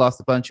 I had lost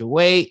a bunch of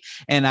weight,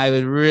 and I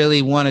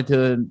really wanted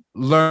to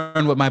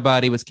learn what my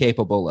body was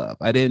capable of.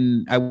 I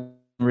wasn't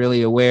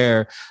really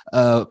aware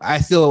of, I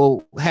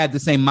still had the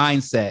same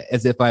mindset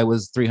as if I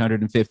was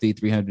 350,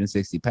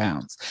 360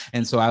 pounds.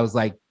 And so I was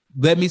like,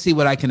 let me see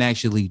what I can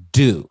actually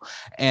do.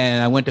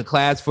 And I went to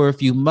class for a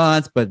few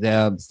months, but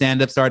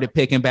stand-up started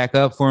picking back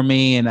up for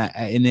me. And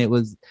I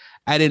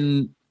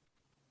didn't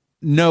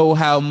know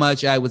how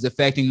much I was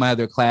affecting my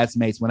other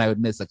classmates when I would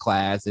miss a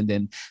class and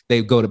then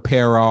they'd go to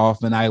pair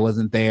off and I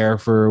wasn't there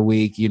for a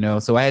week, you know.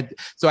 So I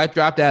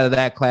dropped out of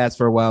that class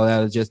for a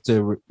while, just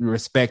to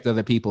respect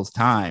other people's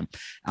time.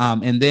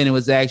 And then it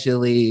was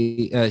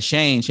actually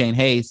Shane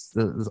Hayes,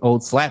 the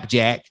old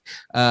Slapjack,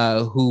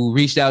 who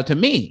reached out to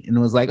me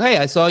and was like, hey,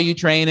 I saw you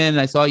training.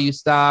 I saw you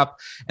stop.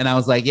 And I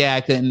was like, yeah,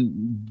 I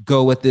couldn't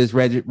go with this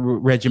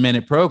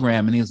regimented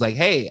program. And he was like,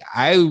 hey,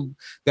 I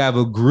have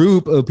a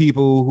group of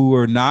people who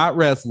are not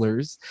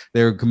wrestlers.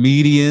 They're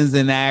comedians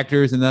and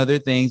actors and other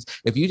things.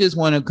 If you just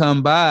want to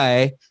come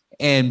by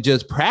and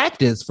just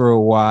practice for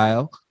a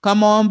while,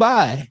 come on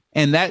by.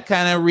 And that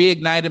kind of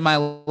reignited my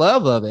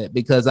love of it,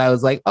 because I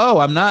was like, oh,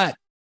 I'm not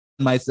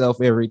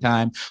myself every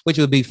time, which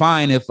would be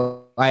fine if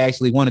I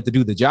actually wanted to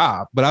do the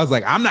job. But I was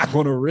like, I'm not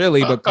going to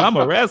really become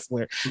a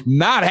wrestler.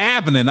 Not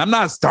happening. I'm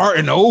not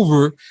starting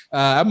over.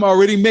 I'm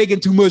already making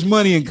too much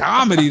money in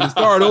comedy to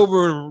start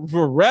over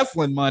for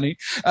wrestling money.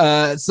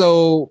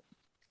 So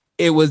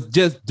it was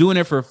just doing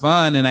it for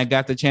fun. And I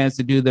got the chance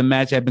to do the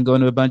match. I've been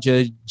going to a bunch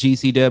of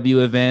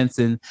GCW events.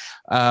 And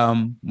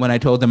when I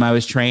told them I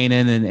was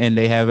training and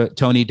they have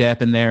Tony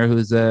Depp in there,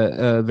 who's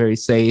a very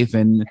safe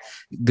and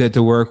good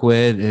to work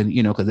with. And,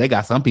 you know, cause they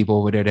got some people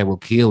over there that will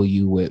kill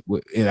you with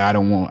and I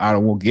don't want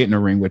to get in the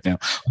ring with them,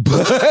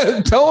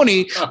 but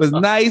Tony was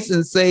nice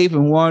and safe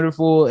and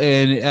wonderful.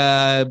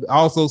 And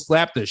also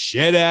slapped the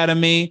shit out of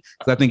me.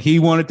 So I think he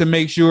wanted to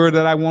make sure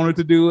that I wanted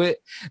to do it.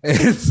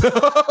 And so,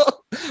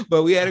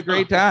 but we had a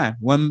great time.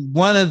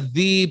 One of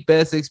the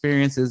best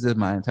experiences of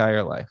my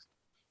entire life.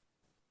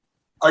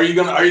 Are you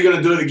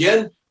gonna do it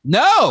again?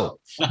 No.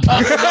 You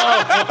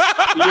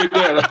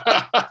did.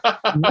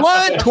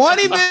 One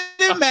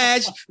 20-minute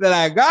match that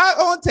I got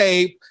on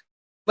tape.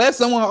 Unless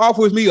someone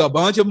offers me a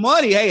bunch of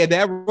money, hey, at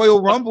that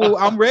Royal Rumble,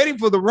 I'm ready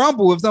for the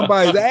Rumble if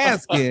somebody's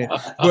asking.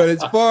 But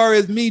as far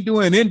as me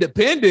doing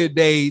independent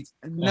dates,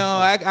 no,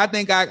 I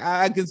think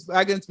I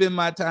can spend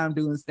my time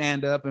doing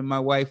stand up, and my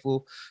wife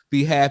will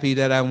be happy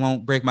that I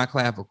won't break my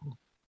clavicle.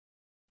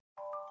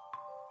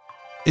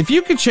 If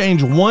you could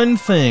change one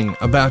thing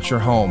about your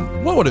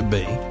home, what would it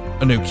be?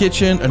 A new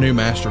kitchen, a new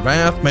master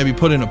bath, maybe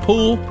put in a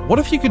pool? What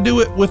if you could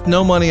do it with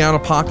no money out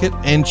of pocket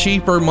and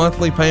cheaper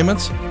monthly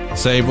payments?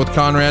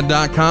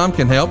 SaveWithConrad.com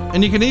can help,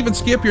 and you can even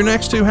skip your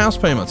next 2 house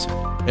payments.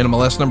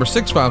 NMLS number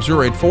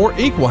 65084,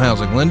 equal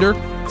housing lender.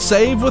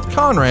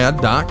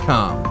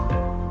 SaveWithConrad.com.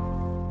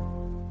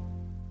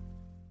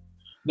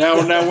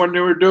 Now, when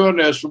you were doing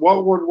this,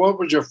 what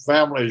was your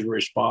family's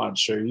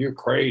response? Are you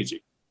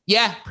crazy?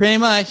 Yeah, pretty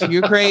much.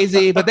 You're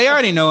crazy, but they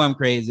already know I'm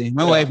crazy.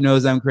 My wife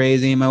knows I'm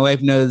crazy. My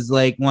wife knows,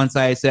 like, once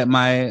I say,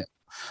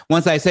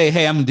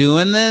 hey, I'm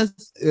doing this,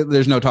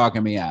 there's no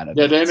talking me out of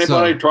it. Did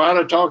anybody try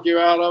to talk you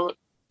out of it?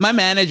 My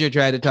manager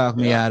tried to talk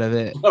me out of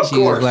it. Of she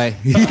course. was like,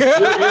 He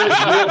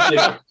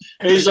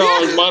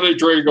saw his money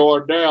tree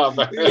going down.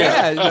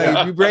 yeah, like,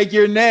 if you break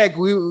your neck,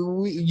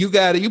 you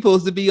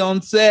supposed to be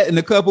on set in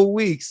a couple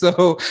weeks,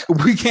 so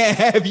we can't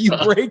have you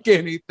break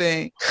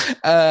anything.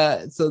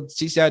 So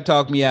she tried to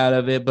talk me out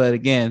of it, but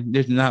again,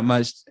 there's not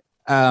much.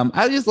 I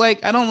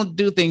don't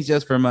do things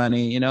just for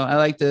money. You know, I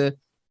like to,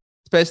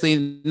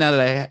 especially now that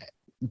I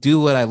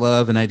do what I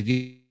love and I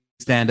do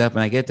stand up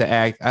and I get to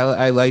act.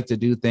 I like to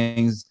do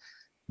things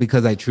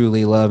because I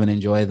truly love and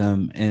enjoy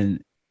them.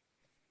 And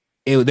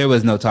there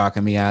was no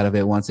talking me out of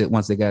it once it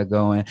got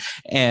going.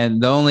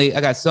 And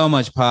I got so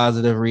much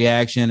positive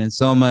reaction and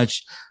so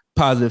much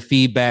positive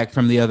feedback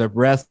from the other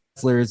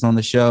wrestlers on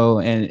the show.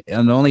 And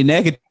the only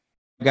negative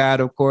I got,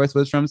 of course,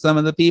 was from some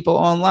of the people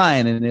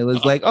online. And it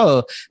was like,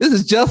 oh, this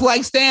is just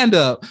like stand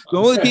up. The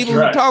only people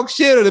who talk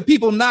shit are the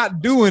people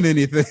not doing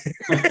anything.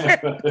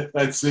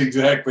 That's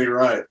exactly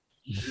right.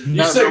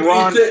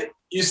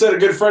 You said a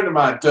good friend of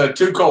mine,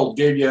 Too Cold,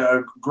 gave you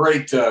a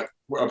great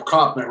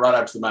compliment right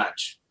after the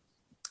match.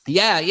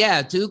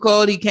 Yeah. Too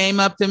Cold. He came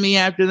up to me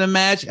after the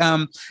match.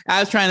 I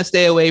was trying to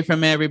stay away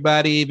from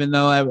everybody, even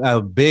though I'm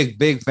a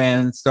big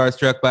fan,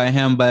 starstruck by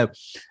him, but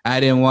I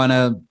didn't want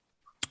to.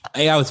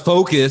 I was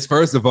focused,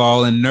 first of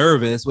all, and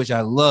nervous, which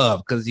I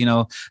love because, you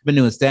know, I've been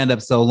doing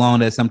stand-up so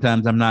long that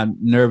sometimes I'm not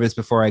nervous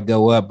before I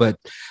go up, but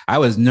I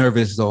was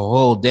nervous the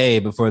whole day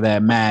before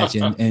that match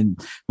and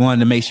wanted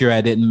to make sure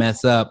I didn't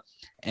mess up.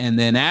 And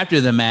then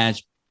after the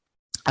match,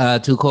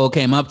 Too Cold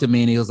came up to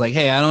me and he was like,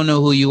 hey, I don't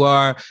know who you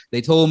are.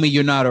 They told me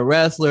you're not a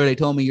wrestler. They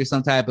told me you're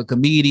some type of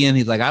comedian.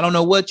 He's like, I don't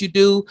know what you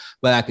do,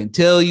 but I can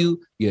tell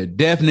you, you're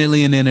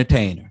definitely an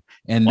entertainer.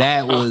 And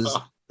that was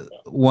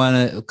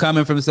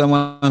coming from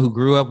someone who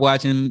grew up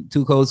watching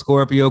Too Cold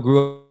Scorpio,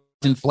 grew up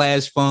watching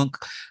Flash Funk,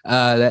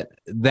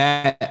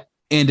 that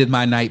ended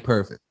my night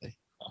perfectly.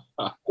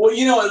 Well,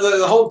 you know,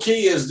 the whole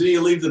key is, do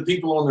you leave the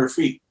people on their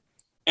feet?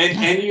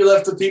 And you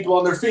left the people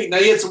on their feet. Now,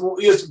 you had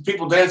some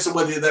people dancing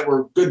with you that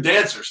were good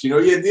dancers. You know,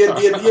 you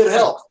had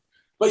help.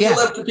 But you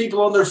left the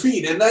people on their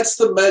feet. And that's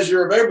the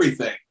measure of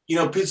everything. You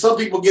know, some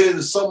people get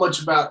into so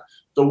much about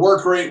the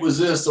work rate was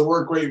this, the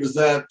work rate was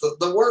that.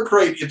 The work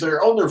rate, if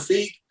they're on their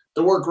feet,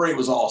 the work rate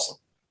was awesome.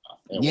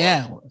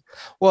 Yeah.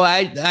 Well,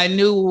 I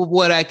knew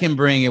what I can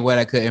bring and what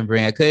I couldn't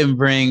bring. I couldn't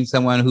bring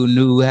someone who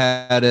knew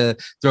how to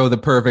throw the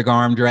perfect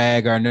arm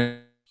drag or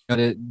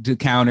to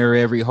counter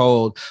every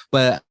hold,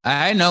 but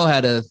I know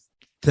how to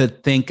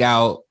think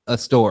out a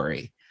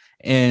story.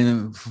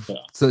 And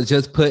so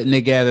just putting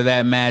together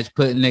that match,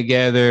 I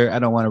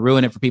don't want to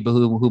ruin it for people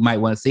who might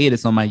want to see it.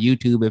 It's on my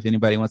YouTube if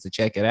anybody wants to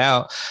check it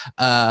out.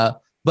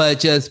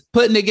 But just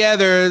putting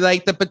together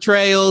like the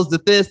portrayals, the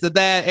this, the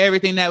that,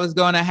 everything that was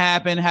going to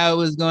happen, how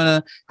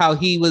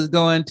he was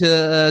going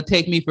to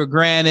take me for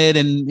granted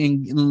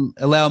and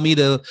allow me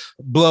to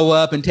blow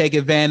up and take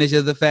advantage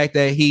of the fact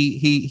that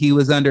he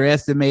was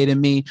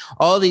underestimating me.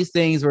 All these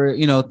things were,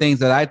 you know, things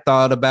that I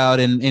thought about,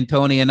 and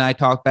Tony and I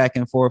talked back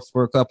and forth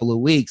for a couple of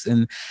weeks,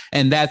 and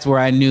that's where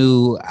I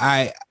knew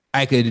I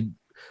could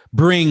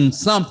bring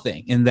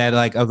something, and that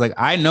like I was like,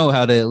 I know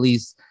how to at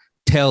least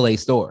tell a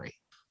story.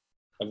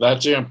 And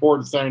that's the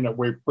important thing that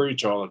we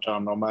preach all the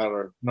time. No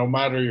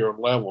matter your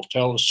level,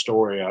 tell a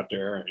story out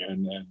there,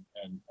 and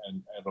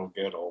it'll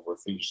get over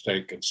if you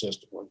stay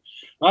consistent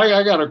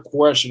I got a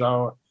question.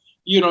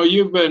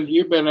 You've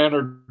been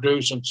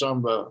introducing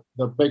some of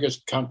the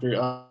biggest country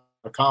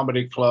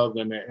comedy clubs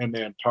in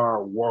the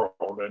entire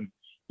world, and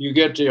you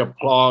get the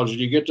applause.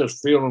 You get this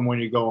feeling when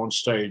you go on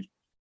stage.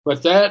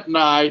 But that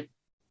night,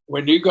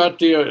 when you got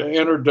the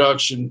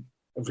introduction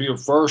of your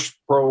first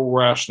pro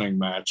wrestling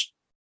match,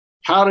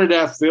 how did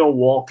that feel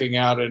walking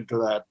out into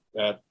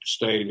that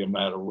stadium,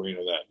 that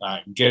arena that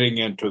night, and getting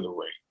into the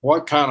ring?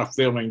 What kind of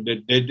feeling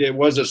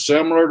was it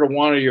similar to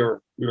one of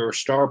your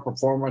star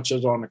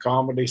performances on the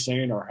comedy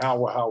scene, or how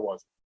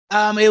was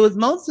it? It was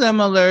most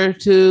similar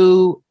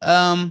to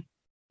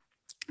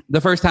the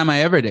first time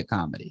I ever did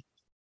comedy.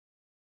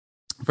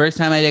 First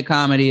time I did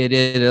comedy, I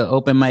did an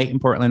open mic in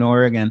Portland,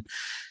 Oregon,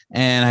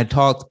 and I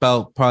talked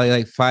about probably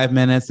like 5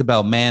 minutes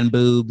about man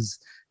boobs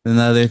and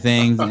other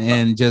things,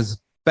 and just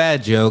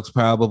bad jokes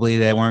probably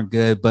that weren't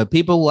good, but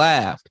people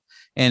laughed,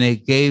 and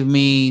it gave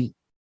me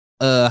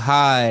a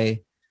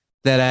high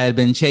that I had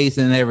been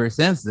chasing ever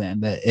since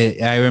then.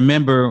 I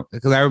remember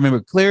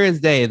clear as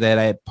day that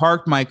I had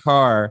parked my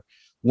car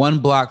 1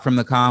 block from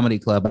the comedy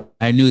club.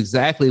 I knew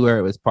exactly where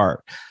it was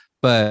parked.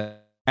 But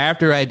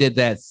after I did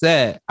that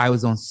set, I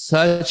was on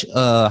such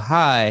a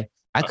high,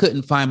 I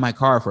couldn't find my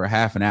car for a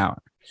half an hour.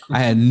 I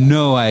had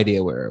no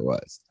idea where it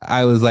was.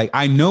 I was like,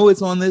 I know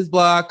it's on this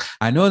block.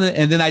 I know that.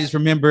 And then I just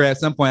remember at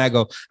some point I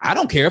go, I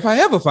don't care if I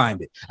ever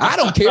find it. I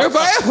don't care if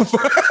I ever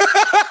find it.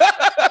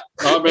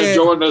 I'm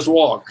enjoying this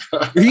walk.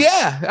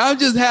 Yeah,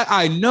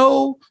 I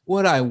know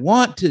what I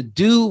want to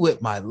do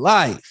with my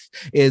life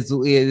is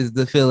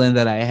the feeling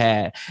that I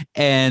had.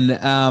 And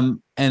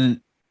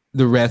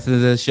the rest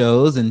of the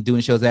shows and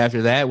doing shows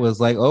after that was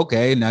like,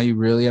 okay, now you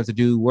really have to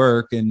do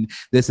work, and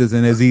this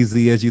isn't as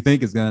easy as you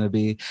think it's going to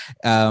be.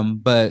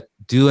 But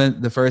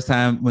doing the first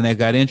time when I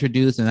got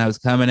introduced and I was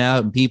coming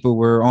out and people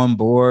were on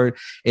board,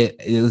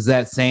 it was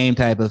that same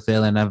type of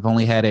feeling. I've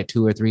only had it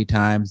 2 or 3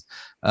 times.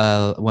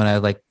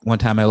 When one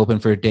time I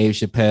opened for Dave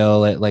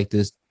Chappelle at like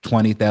this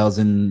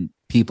 20,000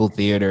 people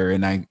theater,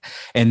 and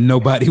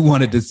nobody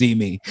wanted to see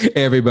me.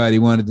 Everybody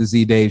wanted to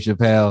see Dave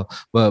Chappelle,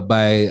 but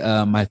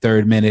by my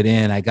 3rd minute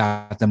in, I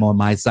got them on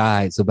my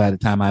side. So by the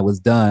time I was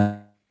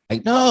done,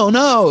 like no,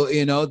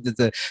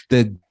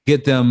 to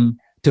get them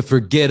to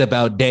forget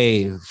about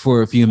Dave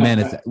for a few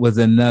minutes was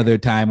another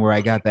time where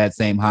I got that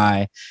same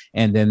high.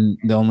 And then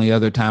the only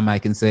other time I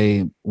can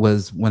say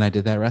was when I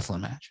did that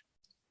wrestling match.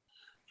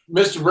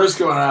 Mr.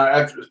 Briscoe and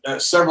I, after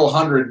several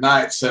hundred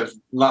nights, have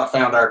not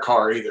found our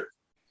car either.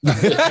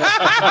 And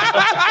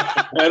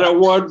it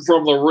wasn't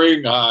from the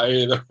ring high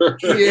either.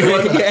 That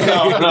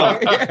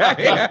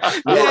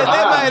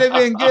might have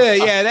been good.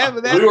 Yeah, that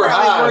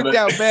probably worked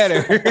out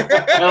better.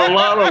 And a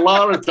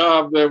lot of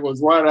times it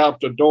was right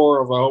out the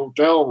door of a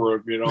hotel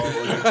room, you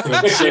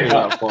couldn't see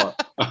that far.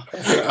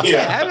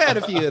 Yeah, I've had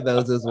a few of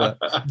those as well.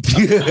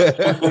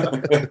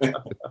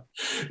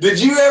 Did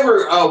you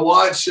ever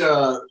watch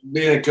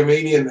being a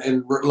comedian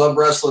and love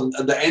wrestling,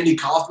 the Andy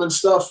Kaufman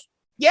stuff?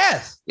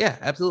 Yes. Yeah,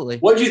 absolutely.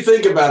 What did you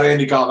think about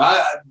Andy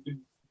Kaufman?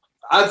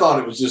 I thought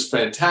it was just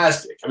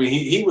fantastic. I mean,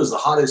 he was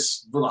one of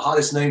the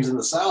hottest names in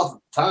the South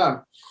at the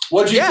time.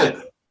 What did you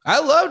think?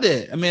 I loved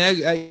it. I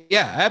mean, I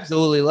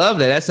absolutely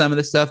loved it. That's some of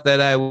the stuff that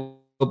I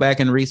will go back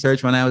and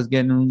research when I was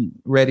getting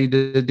ready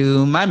to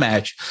do my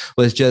match,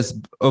 was just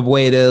a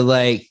way to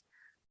like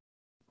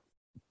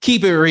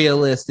keep it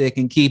realistic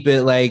and keep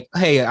it like,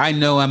 hey, I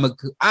know I'm a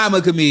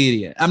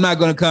comedian. I'm not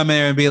going to come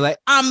here and be like,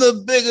 I'm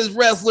the biggest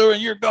wrestler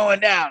and you're going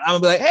down. I'm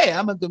going to be like, hey,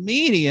 I'm a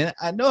comedian.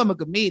 I know I'm a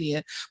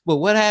comedian, but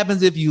what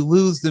happens if you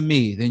lose to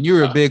me? Then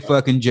you're a big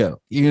fucking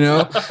joke,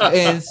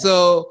 And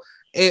so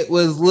it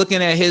was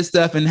looking at his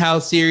stuff and how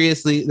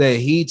seriously that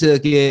he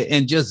took it,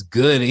 and just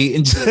good.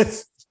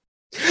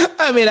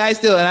 I mean,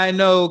 I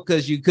know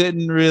because you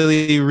couldn't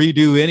really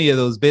redo any of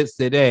those bits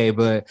today,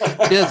 but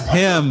just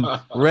him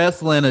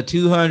wrestling a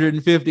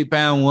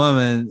 250-pound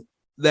woman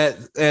that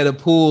at a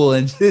pool,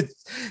 and it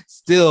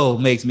still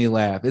makes me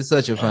laugh. It's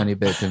such a funny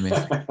bit to me.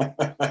 Yeah,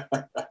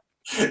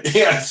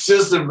 it's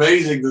just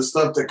amazing the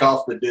stuff that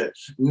Kaufman did.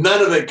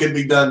 None of it could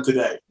be done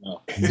today.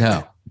 No.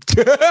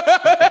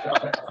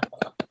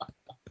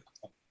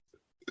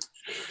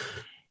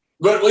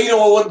 But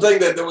one thing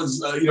that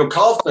was,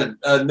 Kaufman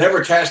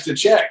never cashed a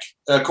check.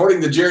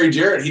 According to Jerry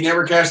Jarrett, he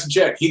never cashed a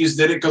check. He just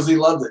did it because he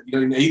loved it.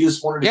 He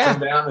just wanted to come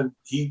down, and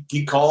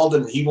he called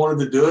and he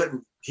wanted to do it,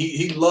 and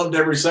he loved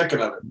every second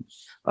of it.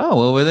 Oh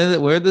well,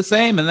 we're the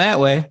same in that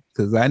way,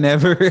 because I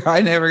never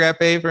got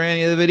paid for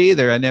any of it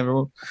either. I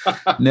never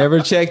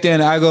checked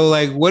in. I go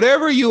like,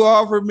 whatever you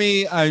offer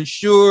me, I'm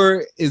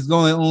sure is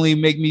going to only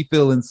make me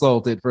feel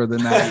insulted for the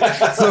night.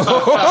 So.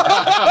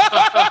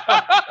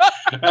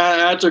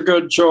 That's a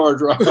good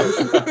charge, right?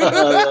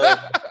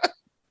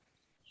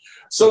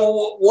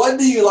 So what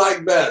do you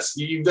like best?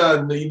 You do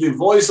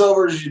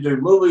voiceovers, you do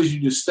movies, you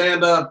do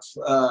stand-up.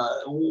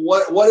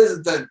 What is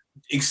it that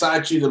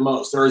excites you the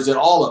most, or is it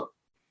all of it?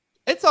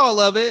 It's all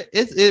of it.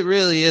 It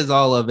really is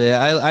all of it.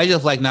 I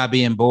just like not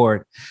being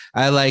bored.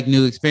 I like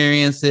new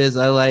experiences.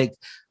 I like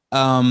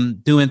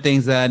doing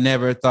things that I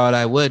never thought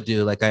I would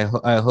do. Like I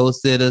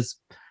hosted a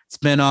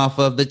spinoff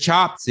of the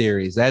Chopped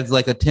series. That's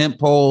like a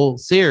tentpole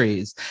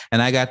series.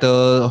 And I got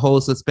to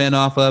host a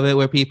spinoff of it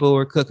where people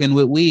were cooking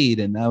with weed.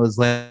 And I was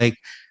like,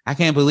 I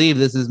can't believe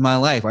this is my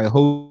life. I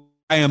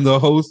am the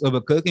host of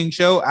a cooking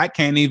show. I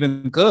can't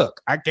even cook.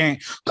 I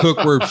can't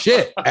cook worth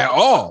shit at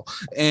all.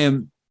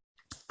 And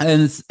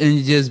just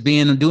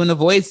doing the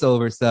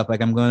voiceover stuff.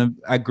 Like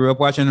I grew up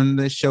watching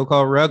this show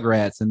called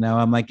Rugrats, and now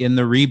I'm like in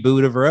the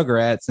reboot of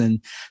Rugrats,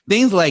 and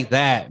things like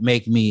that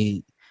make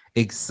me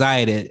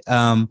excited.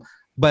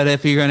 But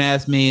if you're going to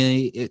ask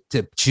me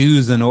to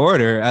choose an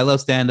order, I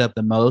love stand up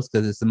the most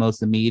because it's the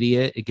most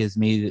immediate. It gives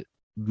me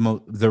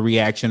the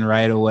reaction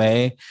right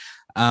away.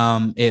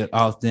 It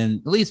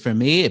often, at least for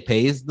me, it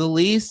pays the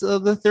least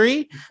of the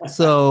three.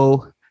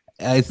 So,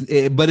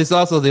 but it's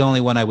also the only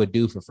one I would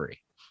do for free.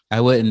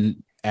 I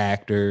wouldn't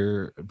act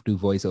or do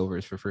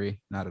voiceovers for free.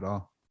 Not at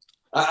all.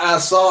 I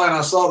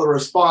saw the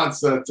response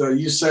that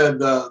you said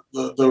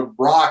the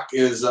Rock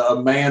is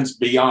a man's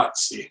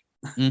Beyonce.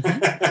 Mm-hmm.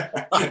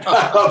 I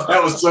thought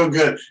that was so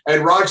good,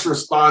 and Rock's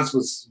response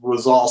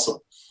was awesome.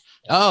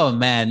 Oh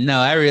man, no,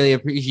 I really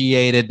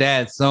appreciated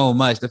that so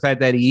much. The fact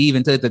that he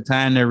even took the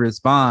time to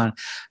respond.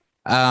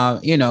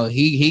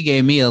 He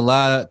gave me a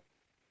lot.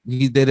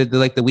 He did it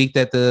like the week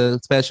that the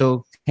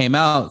special came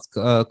out,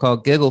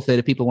 called Giggle Fit.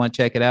 If people want to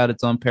check it out,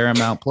 it's on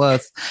Paramount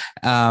Plus.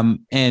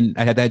 And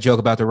I had that joke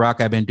about The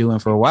Rock I've been doing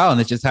for a while, and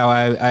it's just how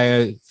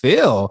I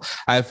feel.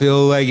 I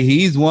feel like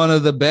he's one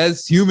of the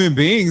best human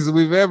beings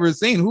we've ever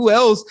seen. Who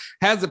else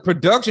has a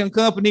production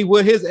company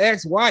with his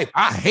ex-wife?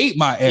 I hate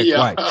my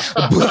ex-wife.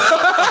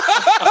 Yeah.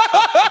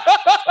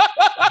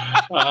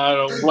 I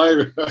don't blame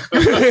him.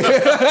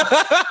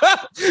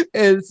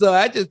 And so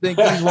I just think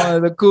he's one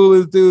of the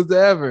coolest dudes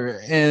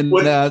ever. And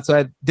so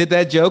I did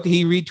that joke.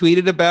 He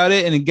retweeted about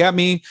it, and it got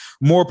me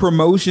more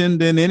promotion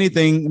than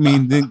anything. I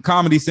mean, than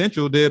Comedy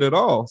Central did at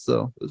all.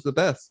 So it was the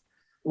best.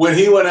 When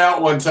he went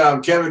out one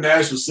time, Kevin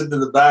Nash was sitting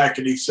in the back,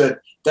 and he said,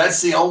 "That's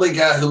the only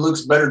guy who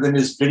looks better than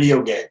his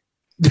video game."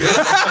 You're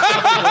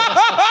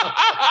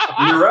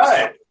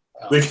right.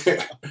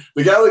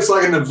 The guy looks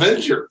like an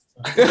Avenger.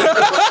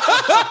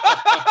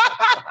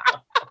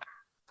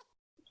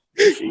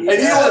 And you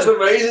know what's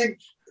amazing?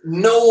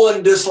 No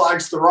one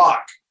dislikes The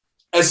Rock.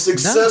 As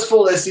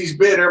successful as he's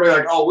been, everybody's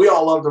like, oh, we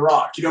all love The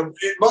Rock.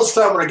 Most of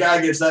the time when a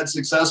guy gets that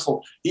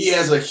successful, he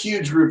has a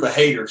huge group of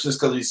haters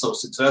just because he's so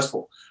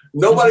successful.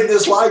 Nobody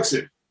dislikes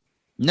him.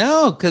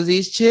 No, because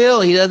he's chill.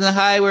 He doesn't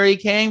hide where he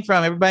came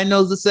from. Everybody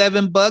knows the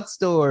 $7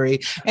 story.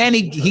 And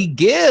he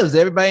gives.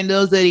 Everybody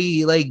knows that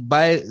he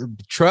buy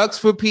trucks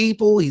for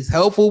people. He's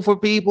helpful for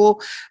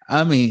people.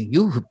 I mean,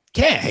 you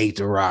can't hate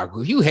The Rock.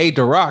 If you hate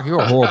The Rock, you're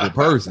a horrible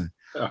person.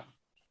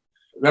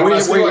 Now, we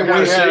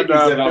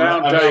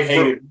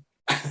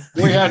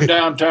had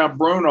Downtown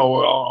Bruno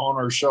on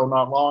our show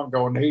not long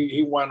ago, and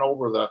he went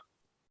over the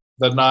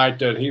night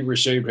that he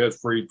received his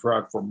free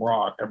truck from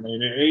Rock. I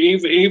mean,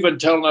 even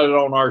telling it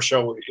on our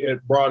show,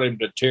 it brought him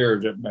to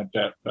tears. It meant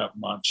that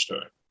much to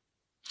him.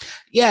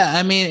 Yeah,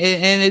 I mean,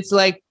 and it's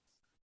like,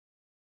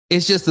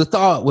 it's just the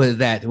thought with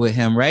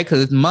him, right?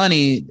 Because it's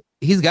money.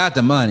 He's got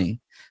the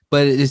money,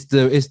 but it's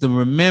the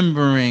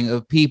remembering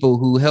of people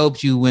who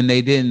helped you when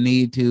they didn't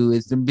need to.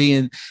 It's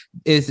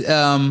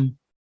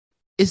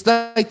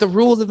like the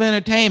rules of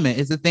entertainment.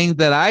 It's the things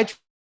that I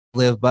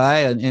live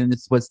by, and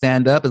it's what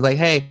stand up is like.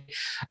 Hey,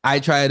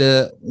 I try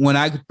to, when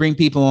I bring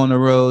people on the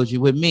road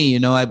with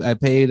me, I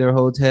pay their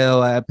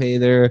hotel, I pay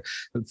their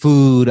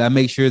food, I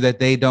make sure that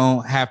they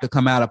don't have to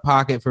come out of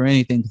pocket for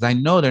anything, because I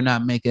know they're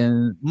not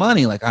making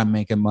money like I'm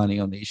making money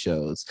on these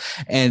shows,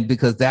 and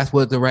because that's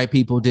what the right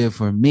people did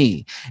for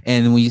me.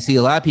 And when you see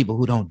a lot of people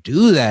who don't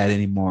do that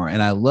anymore,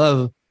 and I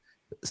love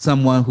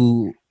someone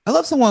who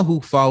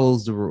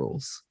follows the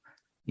rules.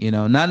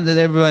 Not that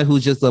everybody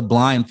who's just a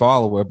blind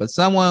follower, but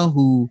someone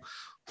who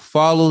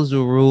follows the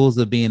rules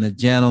of being a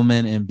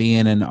gentleman and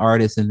being an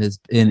artist in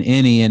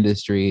any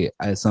industry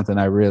is something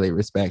I really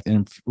respect,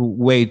 and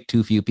way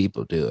too few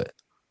people do it.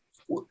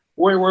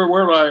 We're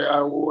like,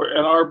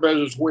 in our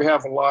business, we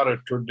have a lot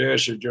of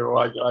traditions.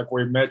 Like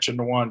we mentioned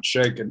the one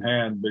shaking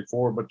hands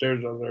before, but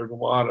there's a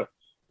lot of.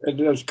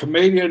 As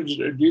comedians,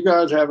 do you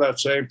guys have that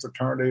same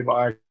fraternity?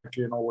 Like,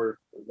 where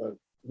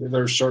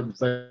there's certain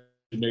things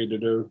you need to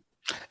do.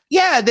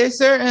 Yeah, there's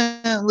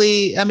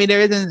certainly, I mean, there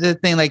isn't a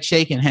thing like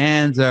shaking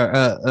hands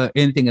or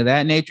anything of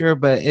that nature,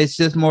 but it's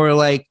just more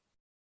like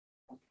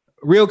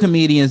real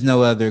comedians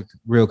know other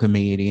real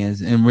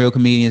comedians, and real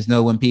comedians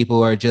know when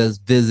people are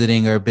just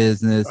visiting our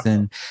business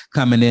and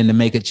coming in to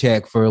make a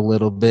check for a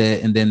little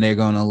bit, and then they're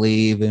going to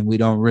leave, and we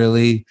don't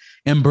really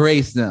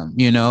embrace them,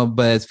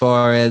 but as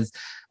far as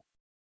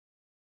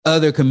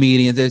other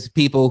comedians, there's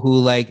people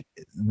who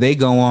they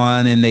go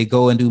on and they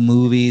go and do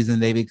movies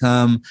and they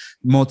become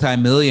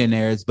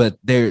multimillionaires, but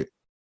they're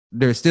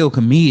still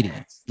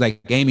comedians. Like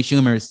Amy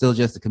Schumer is still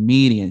just a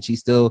comedian. She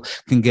still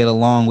can get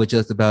along with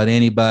just about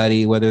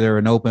anybody, whether they're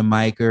an open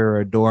micer or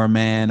a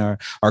doorman or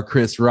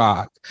Chris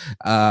Rock,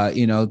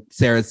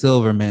 Sarah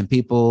Silverman,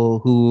 people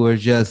who are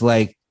just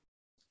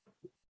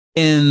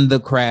in the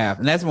craft.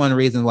 And that's one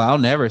reason why I'll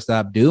never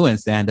stop doing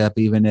stand-up,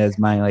 even as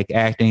my like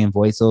acting and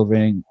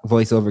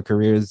voiceover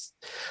careers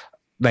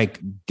like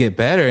get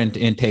better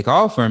and take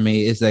off for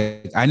me. Is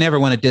like I never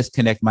want to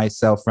disconnect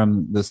myself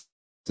from this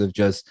of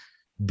just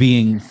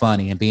being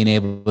funny and being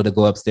able to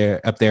go up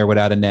there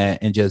without a net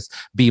and just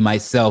be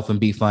myself and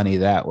be funny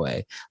that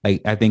way.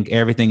 Like I think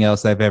everything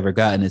else I've ever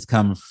gotten has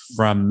come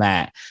from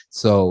that.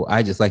 So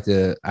I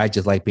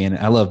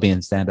love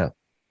being stand-up.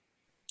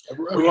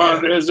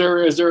 Ron, is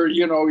there,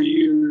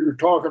 you're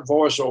talking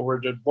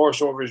voiceover, the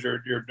voiceovers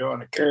you're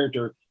doing a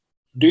character.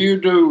 Do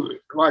you do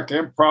like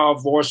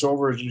improv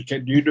voiceovers? Do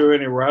you do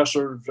any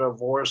wrestlers'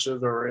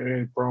 voices or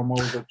any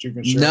promos that you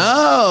can share?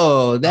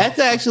 No, that's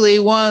actually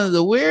one of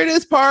the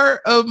weirdest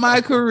part of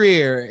my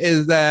career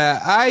is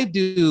that I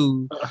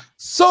do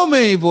so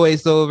many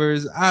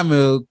voiceovers. I'm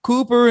a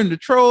Cooper in the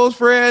Trolls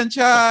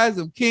franchise.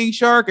 I'm King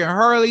Shark and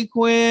Harley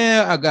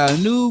Quinn. I got a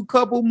new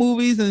couple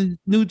movies and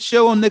new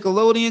show on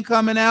Nickelodeon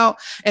coming out,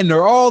 and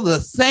they're all the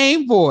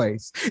same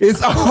voice.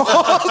 It's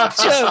all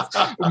just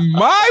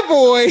my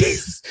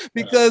voice.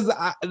 Because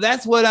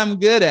that's what I'm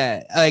good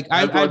at. Like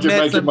I've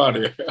met some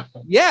money.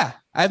 Yeah,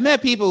 I've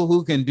met people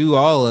who can do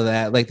all of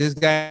that. Like this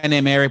guy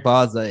named Eric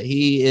Bauza.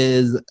 He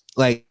is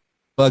like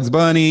Bugs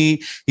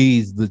Bunny.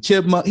 He's the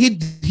Chipmunk.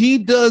 He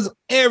does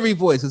every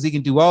voice because he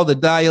can do all the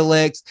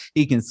dialects.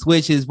 He can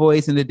switch his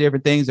voice into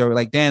different things. Or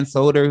like Dan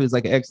Soder, who's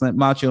like an excellent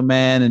Macho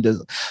Man and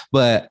does.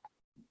 But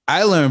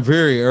I learned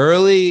very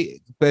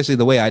early, especially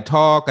the way I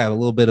talk. I have a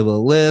little bit of a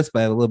lisp.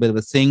 I have a little bit of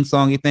a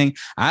sing-songy thing.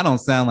 I don't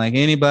sound like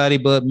anybody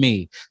but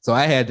me. So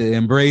I had to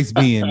embrace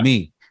being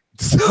me.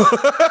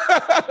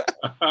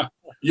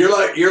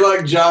 You're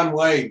like John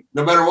Wayne.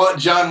 No matter what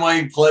John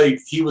Wayne played,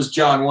 he was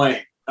John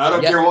Wayne. I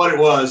don't care what it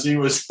was. He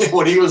was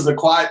when he was the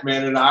quiet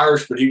man in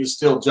Irish, but he was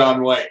still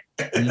John Wayne.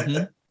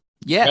 Mm-hmm.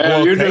 Yeah,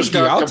 well, you just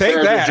got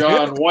compared to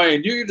John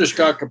Wayne. You just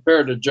got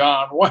compared to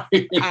John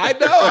Wayne. I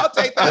know. I'll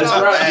take that.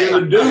 That's right. You're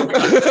the Duke.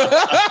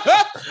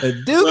 The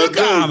Duke of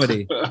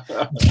comedy.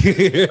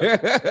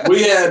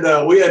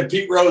 We had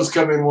Pete Rose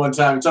come in one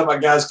time. Talking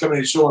about guys coming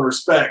in showing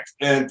respect.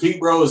 And Pete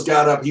Rose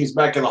got up. He's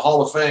back in the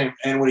Hall of Fame.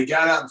 And when he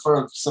got out in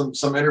front of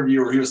some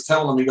interviewer, he was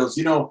telling them, he goes,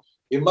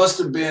 it must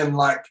have been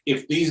like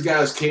if these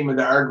guys came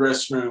into our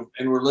dressing room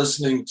and were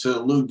listening to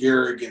Lou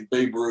Gehrig and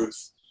Babe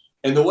Ruth.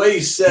 And the way he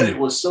said it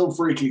was so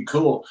freaking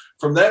cool.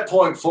 From that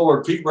point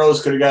forward, Pete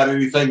Rose could have got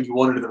anything you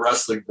wanted in the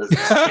wrestling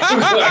business.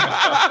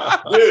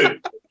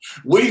 Dude,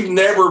 we've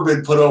never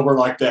been put over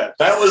like that.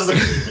 That was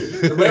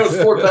the man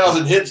with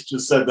 4,000 hits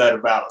just said that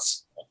about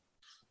us.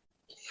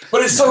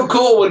 But it's so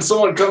cool when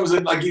someone comes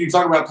in, like you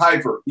talk about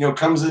Piper,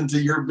 comes into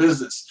your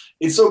business.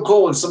 It's so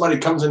cool when somebody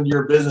comes into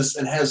your business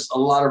and has a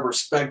lot of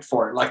respect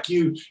for it. Like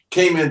you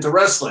came into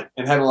wrestling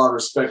and had a lot of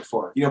respect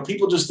for it.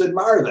 People just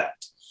admire that.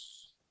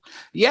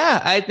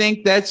 Yeah, I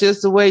think that's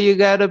just the way you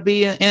got to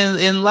be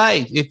in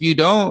life. If you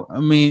don't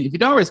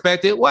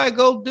respect it, why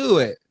go do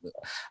it?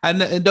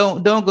 And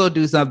don't go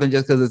do something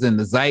just because it's in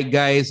the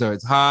zeitgeist or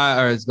it's hot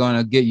or it's going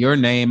to get your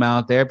name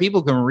out there.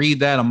 People can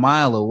read that a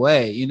mile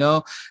away, And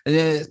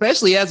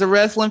especially as a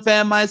wrestling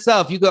fan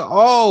myself, you could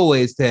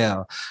always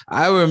tell.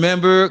 I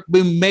remember,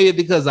 maybe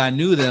because I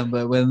knew them,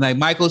 but when like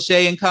Michael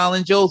Shea and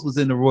Colin Jost was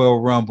in the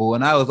Royal Rumble,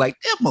 and I was like,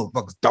 them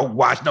motherfuckers don't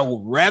watch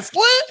no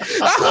wrestling.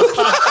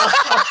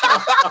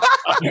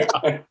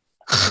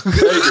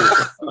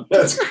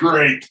 That's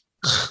great.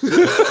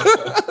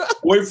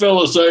 We feel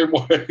the same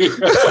way.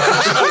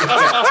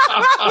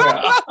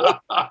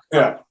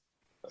 Yeah.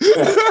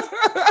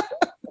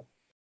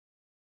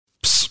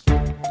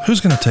 Psst. Who's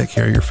going to take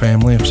care of your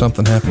family if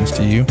something happens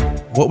to you?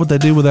 What would they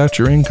do without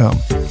your income?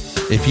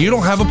 If you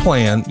don't have a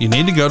plan, you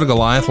need to go to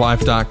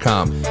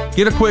GoliathLife.com.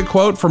 Get a quick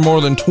quote for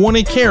more than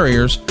 20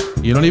 carriers.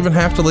 You don't even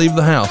have to leave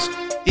the house.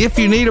 If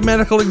you need a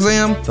medical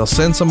exam, they'll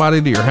send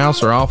somebody to your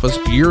house or office.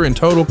 You're in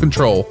total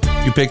control.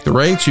 You pick the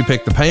rates, you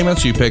pick the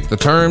payments, you pick the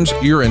terms.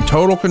 You're in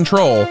total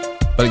control,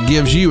 but it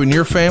gives you and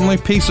your family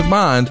peace of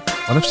mind.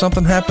 What if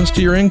something happens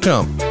to your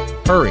income?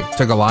 Hurry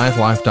to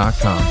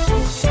GoliathLife.com.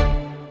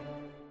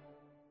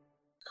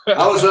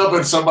 I was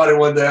helping somebody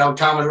one day. I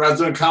was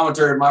doing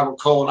commentary with Michael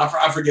Cole, and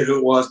I forget who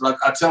it was, but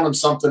I tell him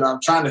something. I'm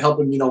trying to help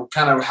him,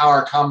 kind of how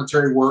our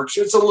commentary works.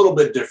 It's a little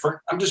bit different.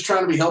 I'm just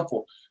trying to be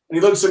helpful. And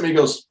he looks at me and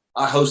goes,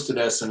 I hosted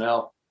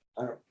SNL.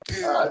 All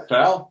right,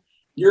 pal,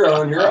 you're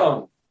on your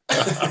own.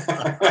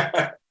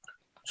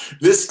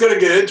 This is going to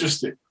get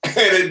interesting. And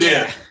it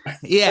did.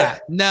 Yeah.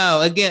 No,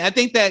 again, I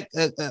think that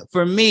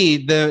for me,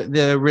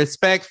 the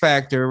respect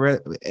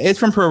factor, it's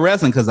from pro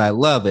wrestling because I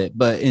love it.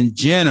 But in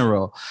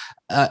general,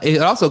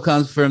 it also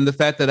comes from the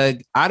fact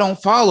that I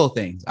don't follow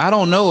things. I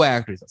don't know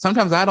actors.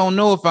 Sometimes I don't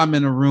know if I'm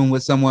in a room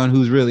with someone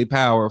who's really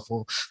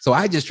powerful. So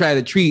I just try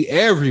to treat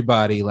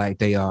everybody like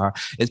they are,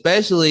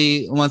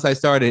 especially once I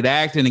started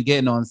acting and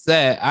getting on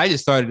set. I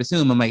just started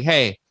assuming, I'm like,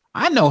 hey,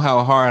 I know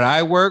how hard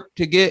I work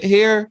to get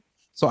here.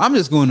 So I'm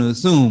just going to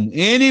assume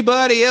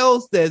anybody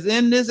else that's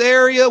in this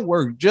area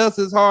worked just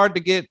as hard to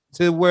get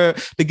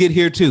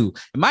here too.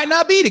 It might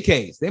not be the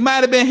case. They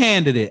might have been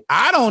handed it.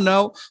 I don't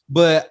know,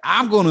 but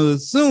I'm going to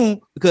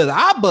assume because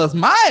I bust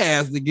my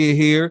ass to get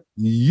here,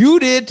 you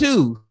did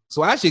too.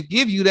 So I should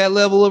give you that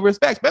level of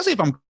respect, especially if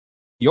I'm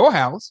your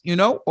house,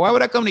 why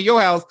would I come to your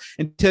house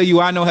and tell you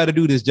I know how to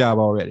do this job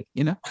already?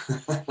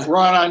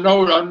 Ron, I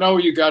know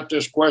you got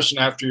this question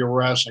after your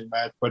wrestling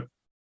match, but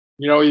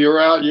you're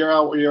out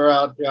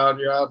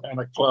in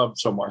a club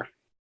somewhere.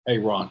 Hey,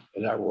 Ron,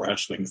 is that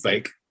wrestling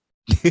fake?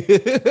 You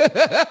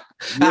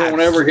don't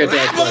ever get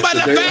that question. By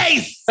the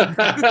face.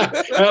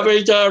 How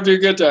many times do you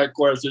get that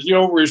question? You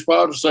don't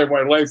respond the same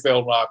way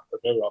Layfield knocked the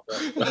do up there.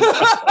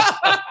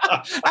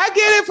 I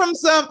get it from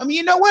some.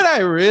 What I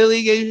really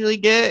usually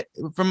get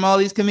from all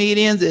these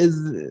comedians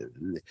is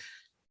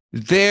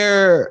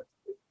they're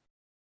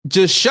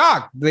just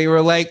shocked. They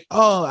were like,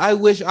 "Oh, I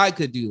wish I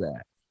could do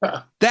that."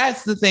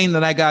 That's the thing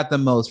that I got the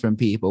most from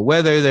people,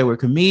 whether they were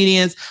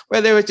comedians,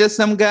 whether it was just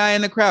some guy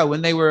in the crowd,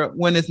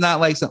 when it's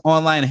not like some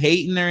online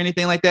hating or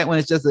anything like that, when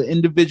it's just an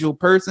individual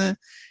person,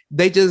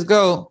 they just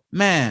go,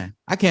 man,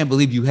 I can't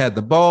believe you had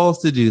the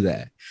balls to do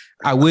that.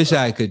 I wish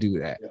I could do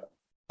that. Yeah.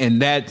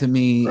 And that to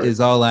me is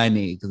all I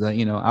need. Cause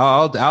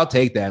I'll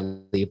take that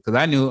leap. Cause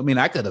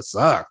I could have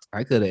sucked.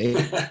 I could have ate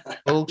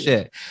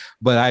bullshit,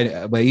 but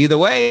either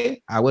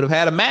way, I would have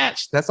had a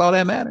match. That's all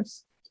that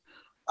matters.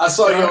 I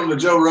saw you on the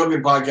Joe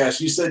Rogan podcast.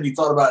 You said you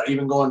thought about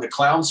even going to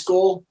clown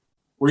school.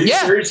 Were you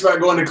serious about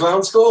going to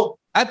clown school?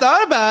 I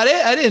thought about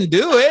it. I didn't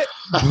do it.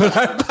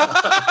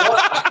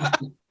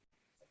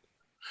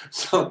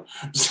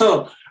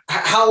 So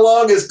how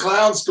long is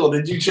clown school?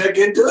 Did you check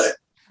into it?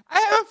 I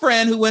have a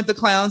friend who went to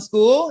clown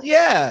school.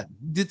 Yeah,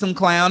 did some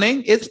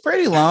clowning. It's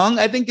pretty long.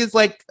 I think it's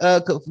like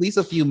at least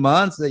a few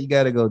months that you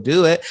got to go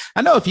do it.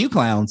 I know a few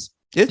clowns.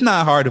 It's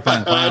not hard to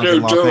find clowns. I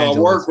do too. I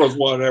work with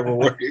one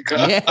everywhere you go.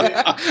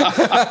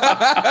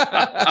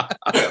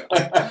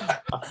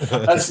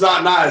 That's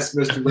not nice,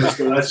 Mr.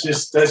 Briscoe. That's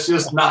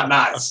just not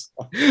nice.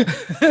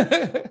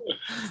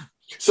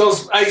 So,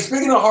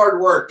 speaking of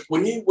hard work,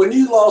 when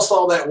you lost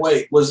all that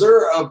weight, was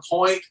there a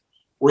point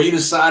where you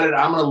decided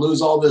I'm going to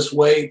lose all this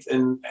weight?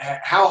 And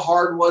how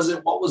hard was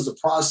it? What was the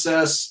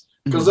process?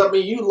 Because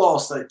you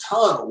lost a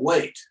ton of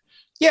weight.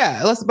 Yeah,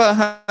 I lost about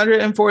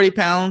 140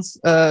 pounds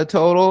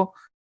total.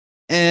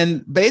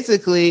 And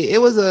basically, it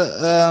was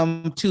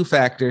a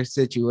 2-factor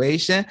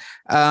situation.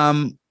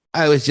 I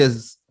was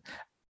just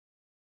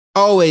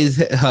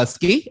always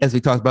husky, as we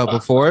talked about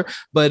before,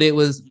 but it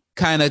was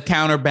kind of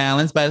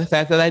counterbalanced by the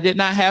fact that I did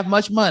not have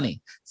much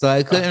money. So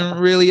I couldn't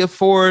really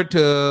afford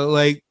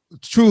to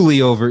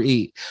truly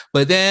overeat.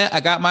 But then I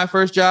got my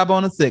first job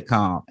on a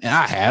sitcom and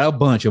I had a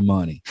bunch of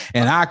money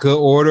and I could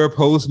order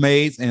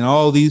Postmates and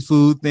all these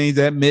food things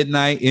at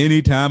midnight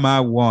anytime I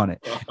wanted.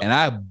 And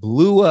I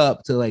blew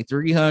up to like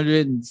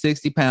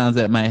 360 pounds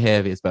at my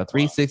heaviest, about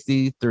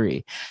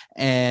 363.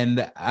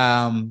 And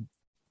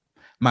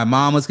my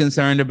mom was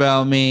concerned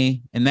about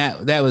me. And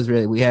that was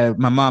really,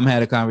 my mom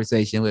had a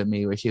conversation with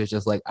me where she was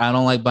just like, I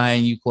don't like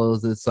buying you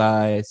clothes this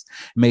size.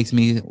 It makes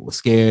me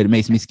scared. It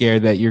makes me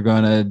scared that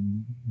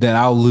that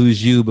I'll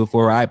lose you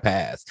before I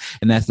pass.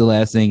 And that's the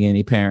last thing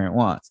any parent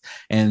wants.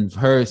 And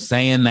her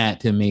saying that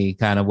to me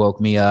kind of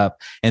woke me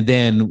up. And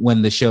then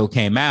when the show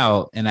came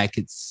out and I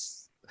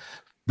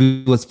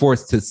was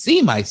forced to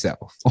see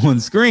myself on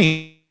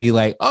screen, be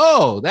like,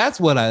 oh, that's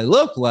what I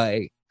look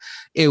like.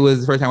 It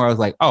was the first time where I was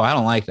like, oh, I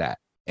don't like that.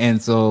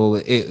 And so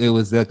it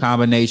was the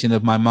combination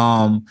of my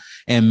mom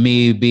and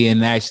me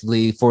being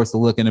actually forced to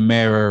look in the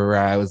mirror where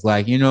I was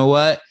like, you know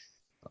what?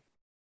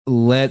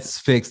 Let's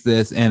fix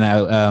this. And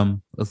I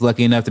was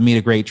lucky enough to meet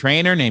a great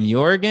trainer named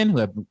Jorgen,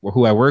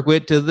 who I work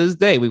with to this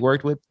day. We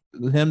worked with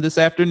him this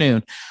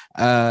afternoon.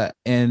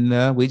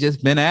 And we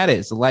just been at it.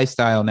 It's a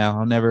lifestyle now.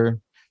 I'll never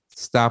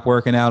stop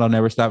working out. I'll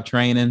never stop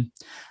training.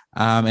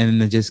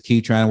 And just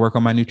keep trying to work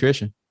on my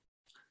nutrition.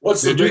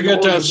 Did you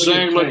get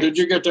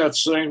that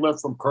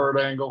singlet from Kurt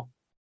Angle?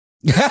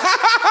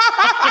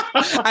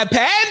 I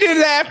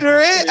pandered after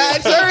it. I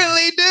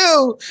certainly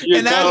do.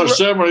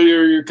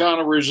 You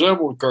kind of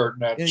resembled Kurt in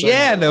that.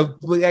 Yeah,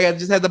 I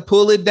just had to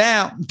pull it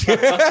down.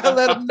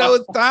 Let him know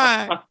it's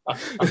time.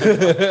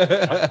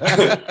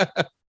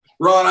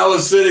 Ron, I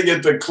was sitting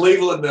at the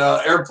Cleveland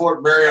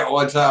Airport Marriott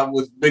one time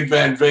with Big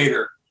Van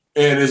Vader.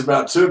 And it's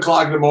about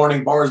 2:00 in the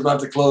morning. Bar's about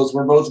to close.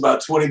 We're both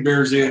about 20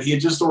 beers in. He had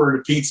just ordered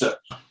a pizza.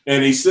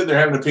 And he's sitting there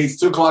having a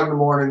pizza, 2:00 in the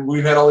morning.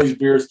 We've had all these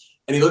beers.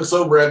 And he looks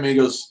over at me and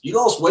goes, "You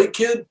lost weight,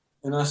 kid?"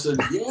 And I said,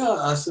 "Yeah."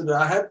 I said,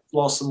 "I have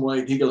lost some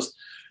weight." He goes,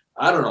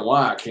 "I don't know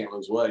why I can't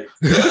lose weight."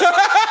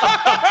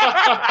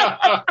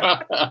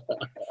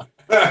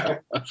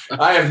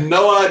 I have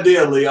no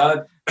idea,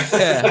 Leon.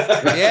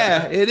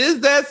 yeah, it is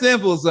that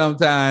simple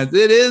sometimes.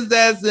 It is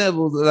that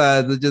simple.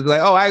 It's just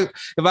like,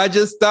 if I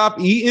just stop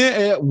eating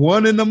at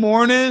 1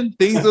 a.m,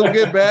 things will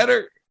get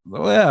better.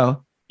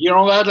 Well,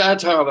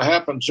 that's how it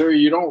happens, sir.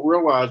 You don't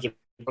realize it,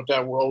 but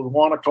that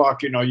 1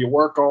 o'clock, you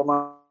work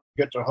all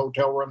get to the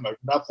hotel room, there's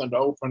nothing to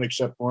open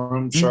except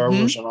room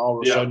service, and all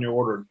of a sudden you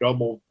order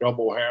double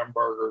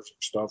hamburgers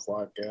and stuff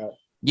like that.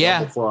 Yeah.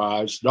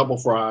 Double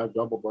fries,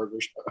 double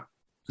burgers.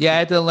 Yeah, I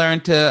had to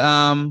learn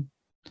to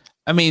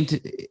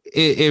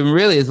it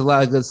really is a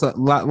lot of good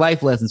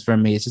life lessons for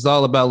me. It's just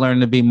all about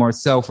learning to be more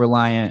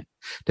self-reliant,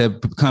 to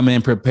come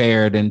in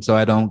prepared, and so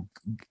I don't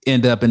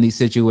end up in these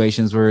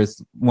situations where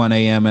it's 1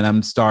 a.m. and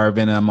I'm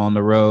starving and I'm on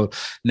the road.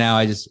 Now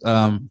I just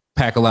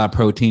pack a lot of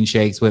protein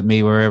shakes with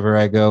me wherever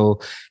I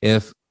go.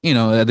 If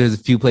there's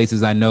a few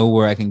places I know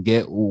where I can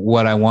get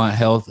what I want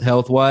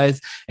health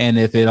wise, and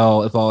if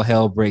all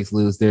hell breaks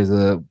loose, there's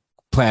a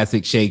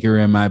plastic shaker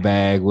in my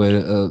bag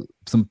with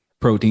some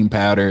protein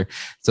powder,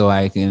 so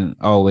I can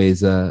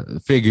always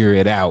figure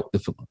it out.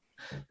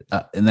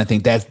 And I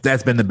think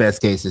that's been the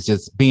best case. It's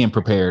just being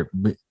prepared.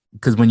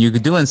 Because when you're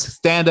doing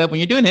stand-up, when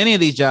you're doing any of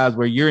these jobs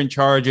where you're in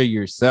charge of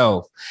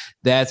yourself,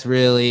 that's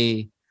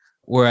really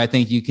where I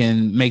think you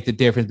can make the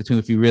difference between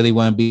if you really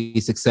want to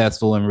be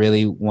successful and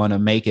really want to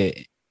make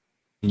it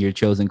in your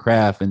chosen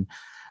craft. And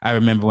I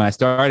remember when I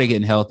started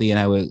getting healthy and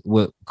I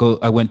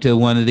went to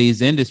one of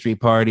these industry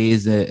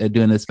parties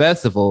doing this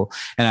festival,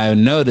 and I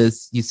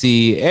noticed you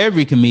see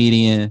every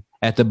comedian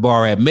at the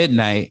bar at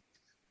midnight,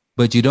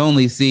 but you'd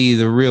only see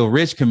the real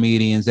rich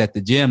comedians at the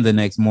gym the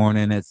next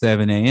morning at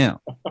 7 a.m.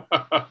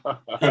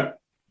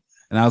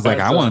 And I was like,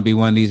 I want to be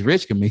one of these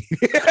rich comedians.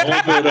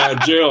 I'll be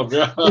that gym,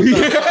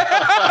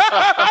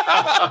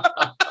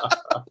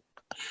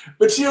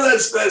 But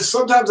that's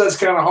sometimes that's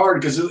kind of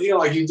hard because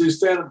like you do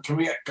stand-up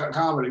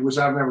comedy, which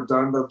I've never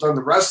done, but I've done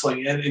the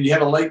wrestling, and you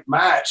have a late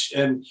match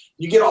and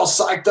you get all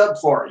psyched up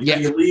for it.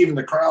 You leave and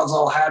the crowd's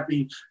all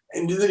happy,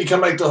 and then you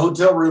come back to the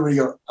hotel room and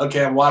you go,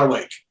 okay, I'm wide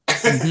awake.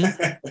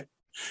 Mm-hmm.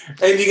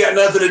 And you got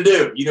nothing to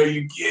do.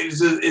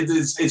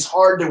 It's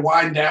hard to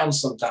wind down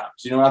sometimes.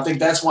 I think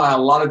that's why a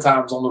lot of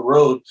times on the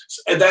road,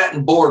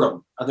 and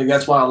boredom, I think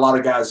that's why a lot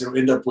of guys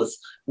end up with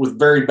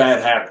very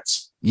bad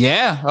habits.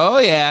 Yeah. Oh,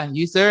 yeah.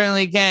 You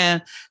certainly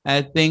can.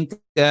 I think,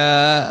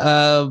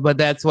 but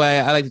that's why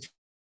I like to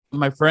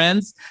my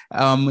friends.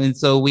 And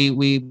so we're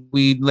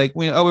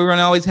going to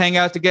always hang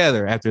out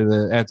together after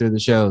the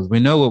shows.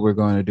 We know what we're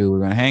going to do. We're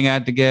going to hang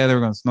out together.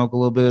 We're going to smoke a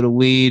little bit of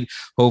weed.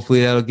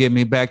 Hopefully that'll get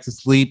me back to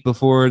sleep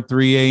before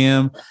 3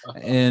 a.m.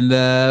 And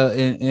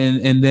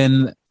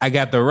then I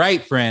got the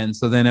right friends.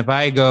 So then if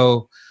I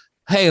go,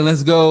 hey,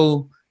 let's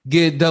go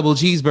get double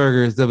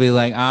cheeseburgers, they'll be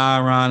like,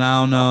 Ron,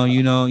 I don't know.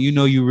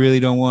 You really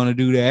don't want to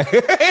do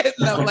that.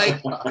 And I'm like,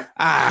 all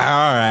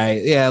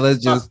right. Yeah,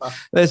 let's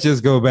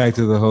just go back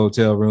to the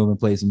hotel room and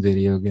play some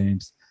video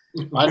games.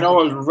 I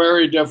know it's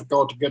very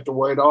difficult to get the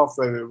weight off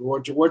of it.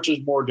 Which is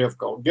more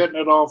difficult, getting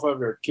it off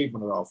of it or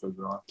keeping it off of it,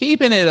 Ron?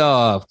 Keeping it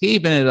off,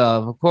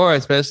 of course,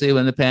 especially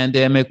when the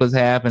pandemic was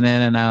happening.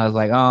 And I was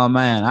like, oh,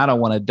 man, I don't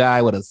want to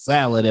die with a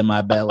salad in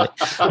my belly.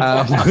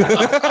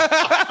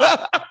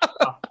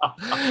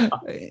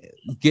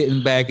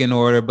 Getting back in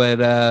order,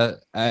 but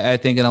I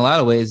think in a lot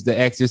of ways the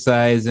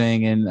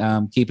exercising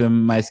and keeping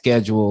my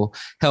schedule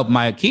helped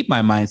keep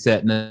my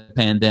mindset in the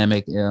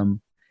pandemic.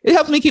 It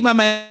helps me keep my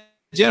mind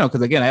in general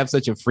because again I have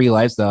such a free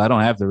lifestyle. I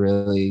don't have to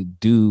really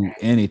do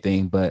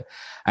anything, but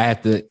I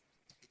have to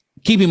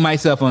keeping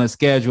myself on a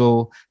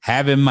schedule,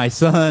 having my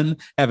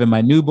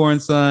newborn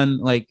son,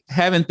 like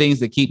having things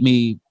that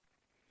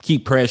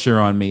keep pressure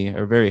on me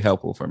are very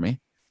helpful for me.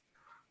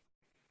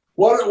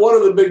 What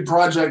are the big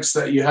projects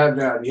that you have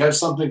now? Do you have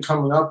something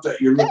coming up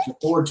that you're looking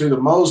forward to the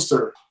most?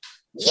 Or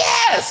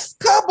yes,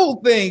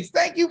 couple things.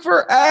 Thank you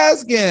for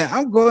asking.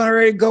 I'm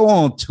ready to go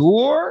on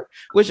tour,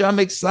 which I'm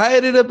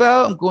excited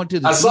about. I'm going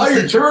to I saw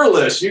your tour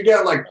list. You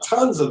got like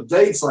tons of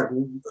dates.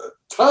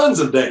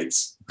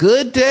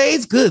 Good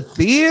dates, good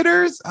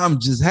theaters. I'm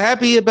just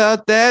happy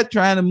about that.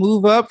 Trying to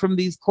move up from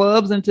these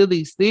clubs into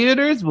these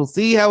theaters. We'll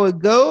see how it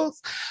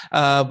goes.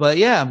 But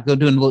yeah, I'm going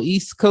to do a little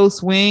East Coast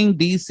swing,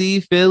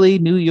 DC, Philly,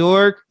 New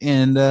York,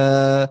 and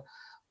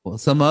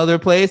some other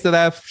place that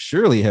I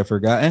surely have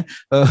forgotten.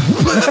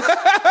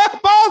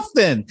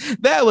 Boston.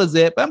 That was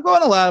it. But I'm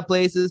going a lot of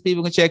places.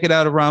 People can check it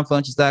out at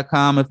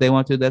ronfunches.com if they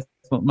want to. That's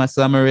what my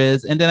summer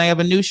is. And then I have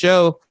a new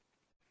show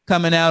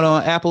coming out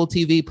on Apple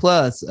TV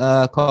Plus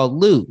called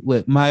Loot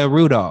with Maya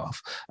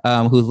Rudolph,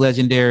 who's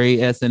legendary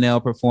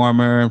SNL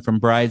performer and from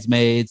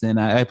Bridesmaids. And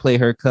I play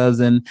her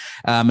cousin.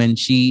 And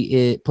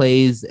she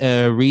plays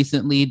a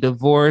recently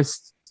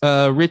divorced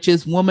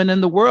richest woman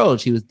in the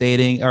world. She was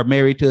dating or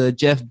married to a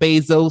Jeff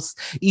Bezos,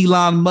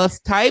 Elon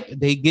Musk type.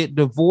 They get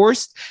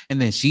divorced. And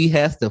then she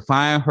has to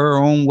find her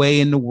own way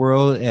in the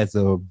world as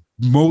a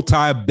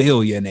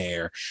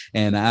multi-billionaire,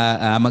 and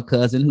I'm a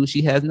cousin who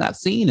she has not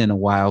seen in a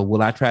while.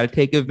 Will I try to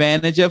take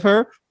advantage of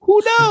her?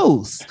 Who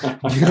knows?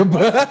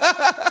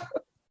 I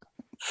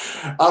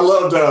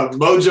loved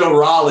Mojo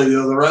Rawley,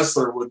 the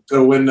wrestler.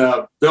 When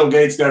Bill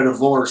Gates got a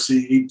divorce,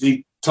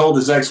 he told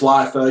his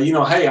ex-wife,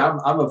 hey,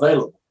 I'm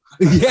available.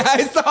 Yeah,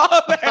 I saw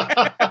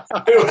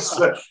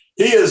that.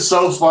 He is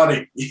so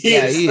funny. He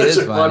is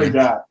such a funny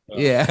guy.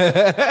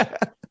 Yeah.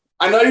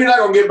 I know you're not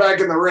going to get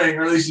back in the ring,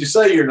 or at least you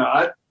say you're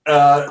not.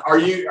 Are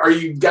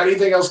you got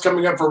anything else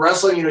coming up for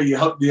wrestling? You know, you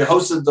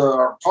hosted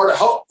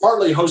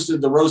partly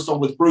hosted the roast on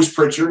with Bruce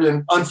Pritchard,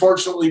 and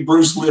unfortunately,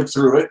 Bruce lived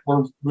through it.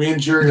 Me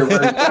and Jerry are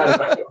very sad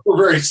about it. We're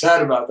very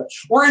sad about that.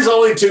 We're his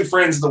only two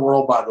friends in the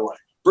world, by the way.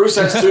 Bruce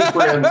has two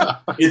friends.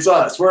 It's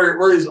us.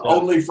 We're his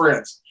only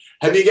friends.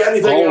 Have you got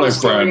anything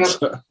else coming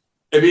up?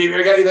 Have you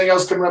got anything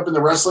else coming up in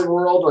the wrestling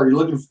world? Are you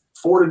looking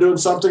forward to doing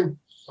something?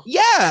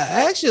 Yeah,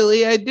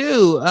 actually, I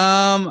do.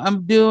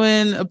 I'm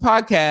doing a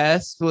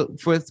podcast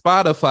for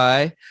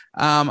Spotify.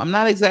 I'm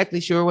not exactly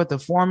sure what the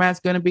format's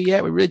going to be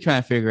yet. We're really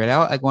trying to figure it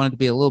out. I want it to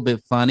be a little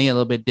bit funny, a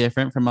little bit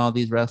different from all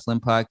these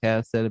wrestling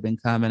podcasts that have been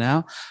coming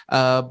out.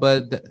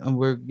 But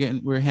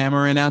we're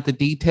hammering out the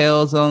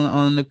details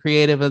on the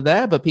creative of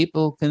that. But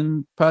people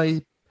can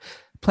probably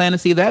plan to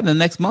see that in the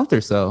next month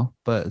or so.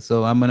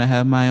 So I'm going to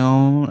have my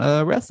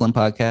own wrestling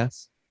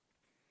podcast.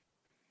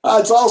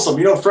 It's awesome.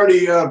 You know,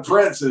 Freddie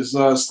Prince is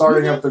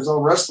starting up his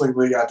own wrestling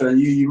league out there.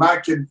 You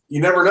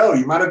never know.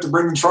 You might have to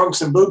bring the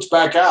trunks and boots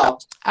back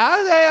out.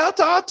 I'll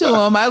talk to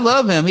him. I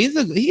love him. He's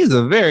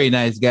a very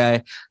nice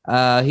guy.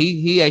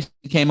 He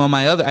actually came on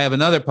I have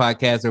another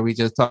podcast where we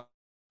just talk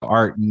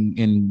art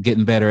and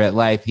getting better at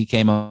life. He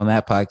came on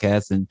that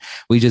podcast and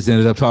we just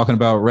ended up talking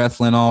about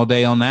wrestling all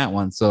day on that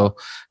one. So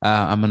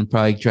I'm going to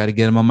probably try to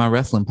get him on my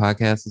wrestling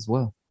podcast as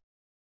well.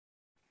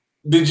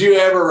 Did you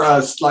ever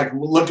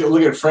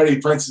look at Freddie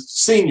Prince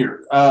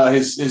Sr.,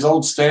 his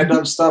old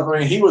stand-up stuff? I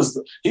mean, he was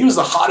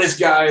the hottest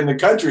guy in the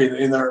country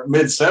in the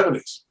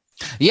mid-'70s.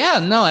 Yeah,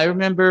 no, I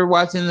remember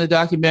watching the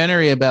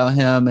documentary about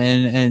him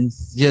and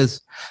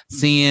just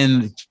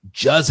seeing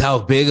just how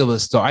big of a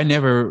star. I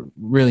never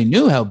really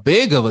knew how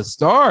big of a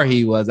star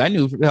he was. I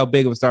knew how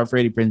big of a star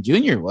Freddie Prinze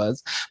Jr.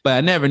 was, but I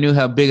never knew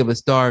how big of a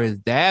star his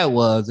dad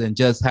was and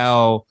just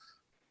how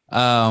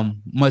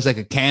much like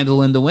a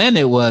candle in the wind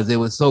it was. It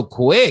was so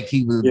quick.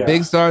 He was a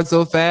big star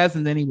so fast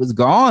and then he was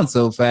gone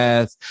so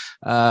fast.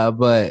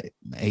 But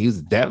he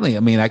was definitely,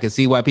 I mean, I could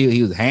see why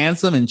he was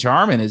handsome and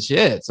charming as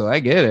shit. So I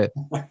get it.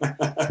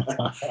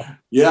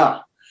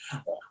 Yeah.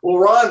 Well,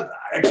 Ron,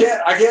 I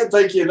can't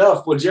thank you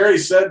enough. When Jerry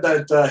said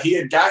that he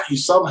had got you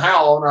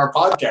somehow on our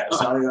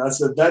podcast, I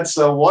said, that's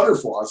so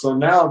wonderful. So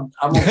now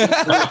I'm going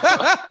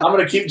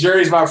to keep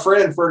Jerry as my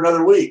friend for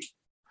another week.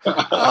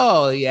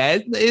 Oh yeah,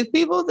 it's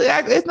people.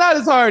 It's not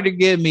as hard to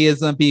get me as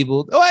some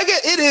people. Oh, I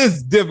get it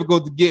is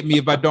difficult to get me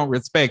if I don't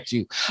respect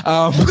you.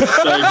 Thank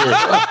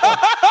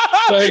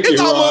It's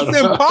you, almost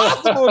Ron.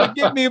 impossible to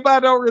get me if I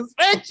don't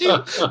respect you.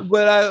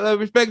 But I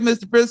respect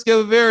Mr.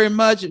 Briscoe very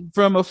much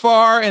from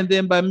afar, and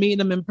then by meeting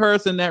him in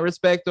person, that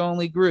respect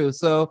only grew.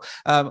 So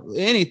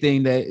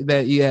anything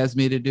that you ask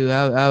me to do,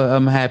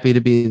 I'm happy to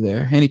be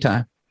there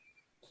anytime.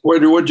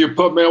 Would you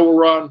put me over,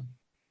 Ron?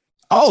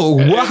 Oh,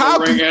 wow!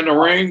 In the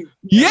ring.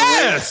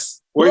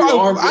 Yes. Where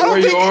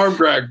you arm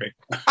drag me?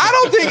 I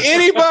don't think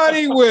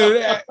anybody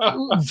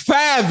would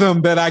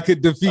fathom that I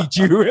could defeat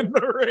you in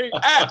the ring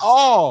at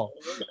all,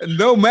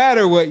 no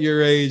matter what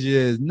your age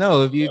is.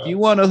 No, if you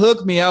want to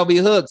hook me, I'll be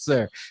hooked,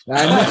 sir. Hey,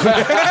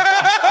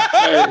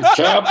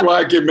 tap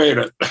like you made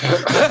it.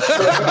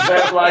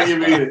 Tap like you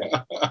made it.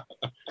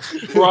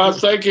 Ron,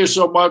 thank you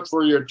so much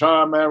for your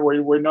time, man.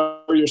 We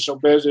know you're so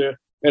busy.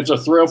 It's a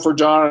thrill for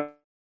John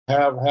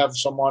to have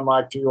someone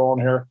like you on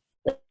here.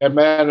 And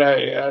man,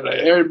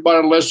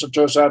 everybody listen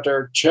to us out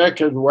there, check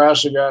his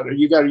wrestling out.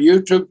 You got a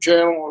YouTube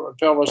channel?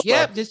 Tell us.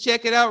 Yep, just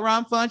check it out.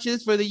 Ron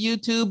Funches for the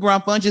YouTube,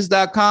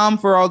 ronfunches.com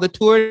for all the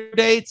tour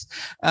dates.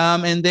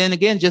 And then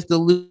again, just the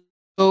logo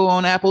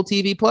on Apple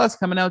TV Plus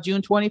coming out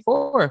June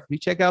 24th. If you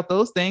check out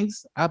those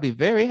things, I'll be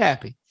very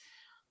happy.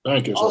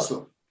 Thank you.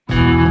 Awesome.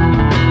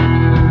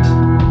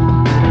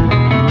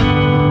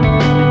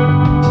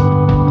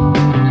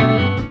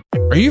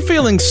 Are you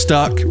feeling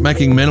stuck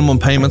making minimum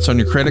payments on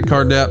your credit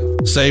card debt?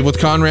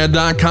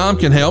 SaveWithConrad.com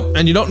can help,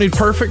 and you don't need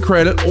perfect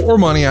credit or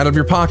money out of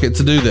your pocket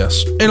to do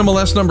this.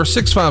 NMLS number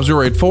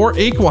 65084,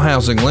 equal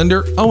housing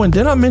lender. Oh, and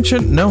did I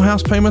mention no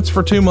house payments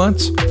for 2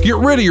 months? Get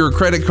rid of your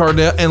credit card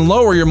debt and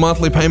lower your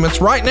monthly payments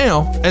right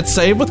now at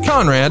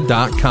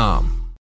SaveWithConrad.com.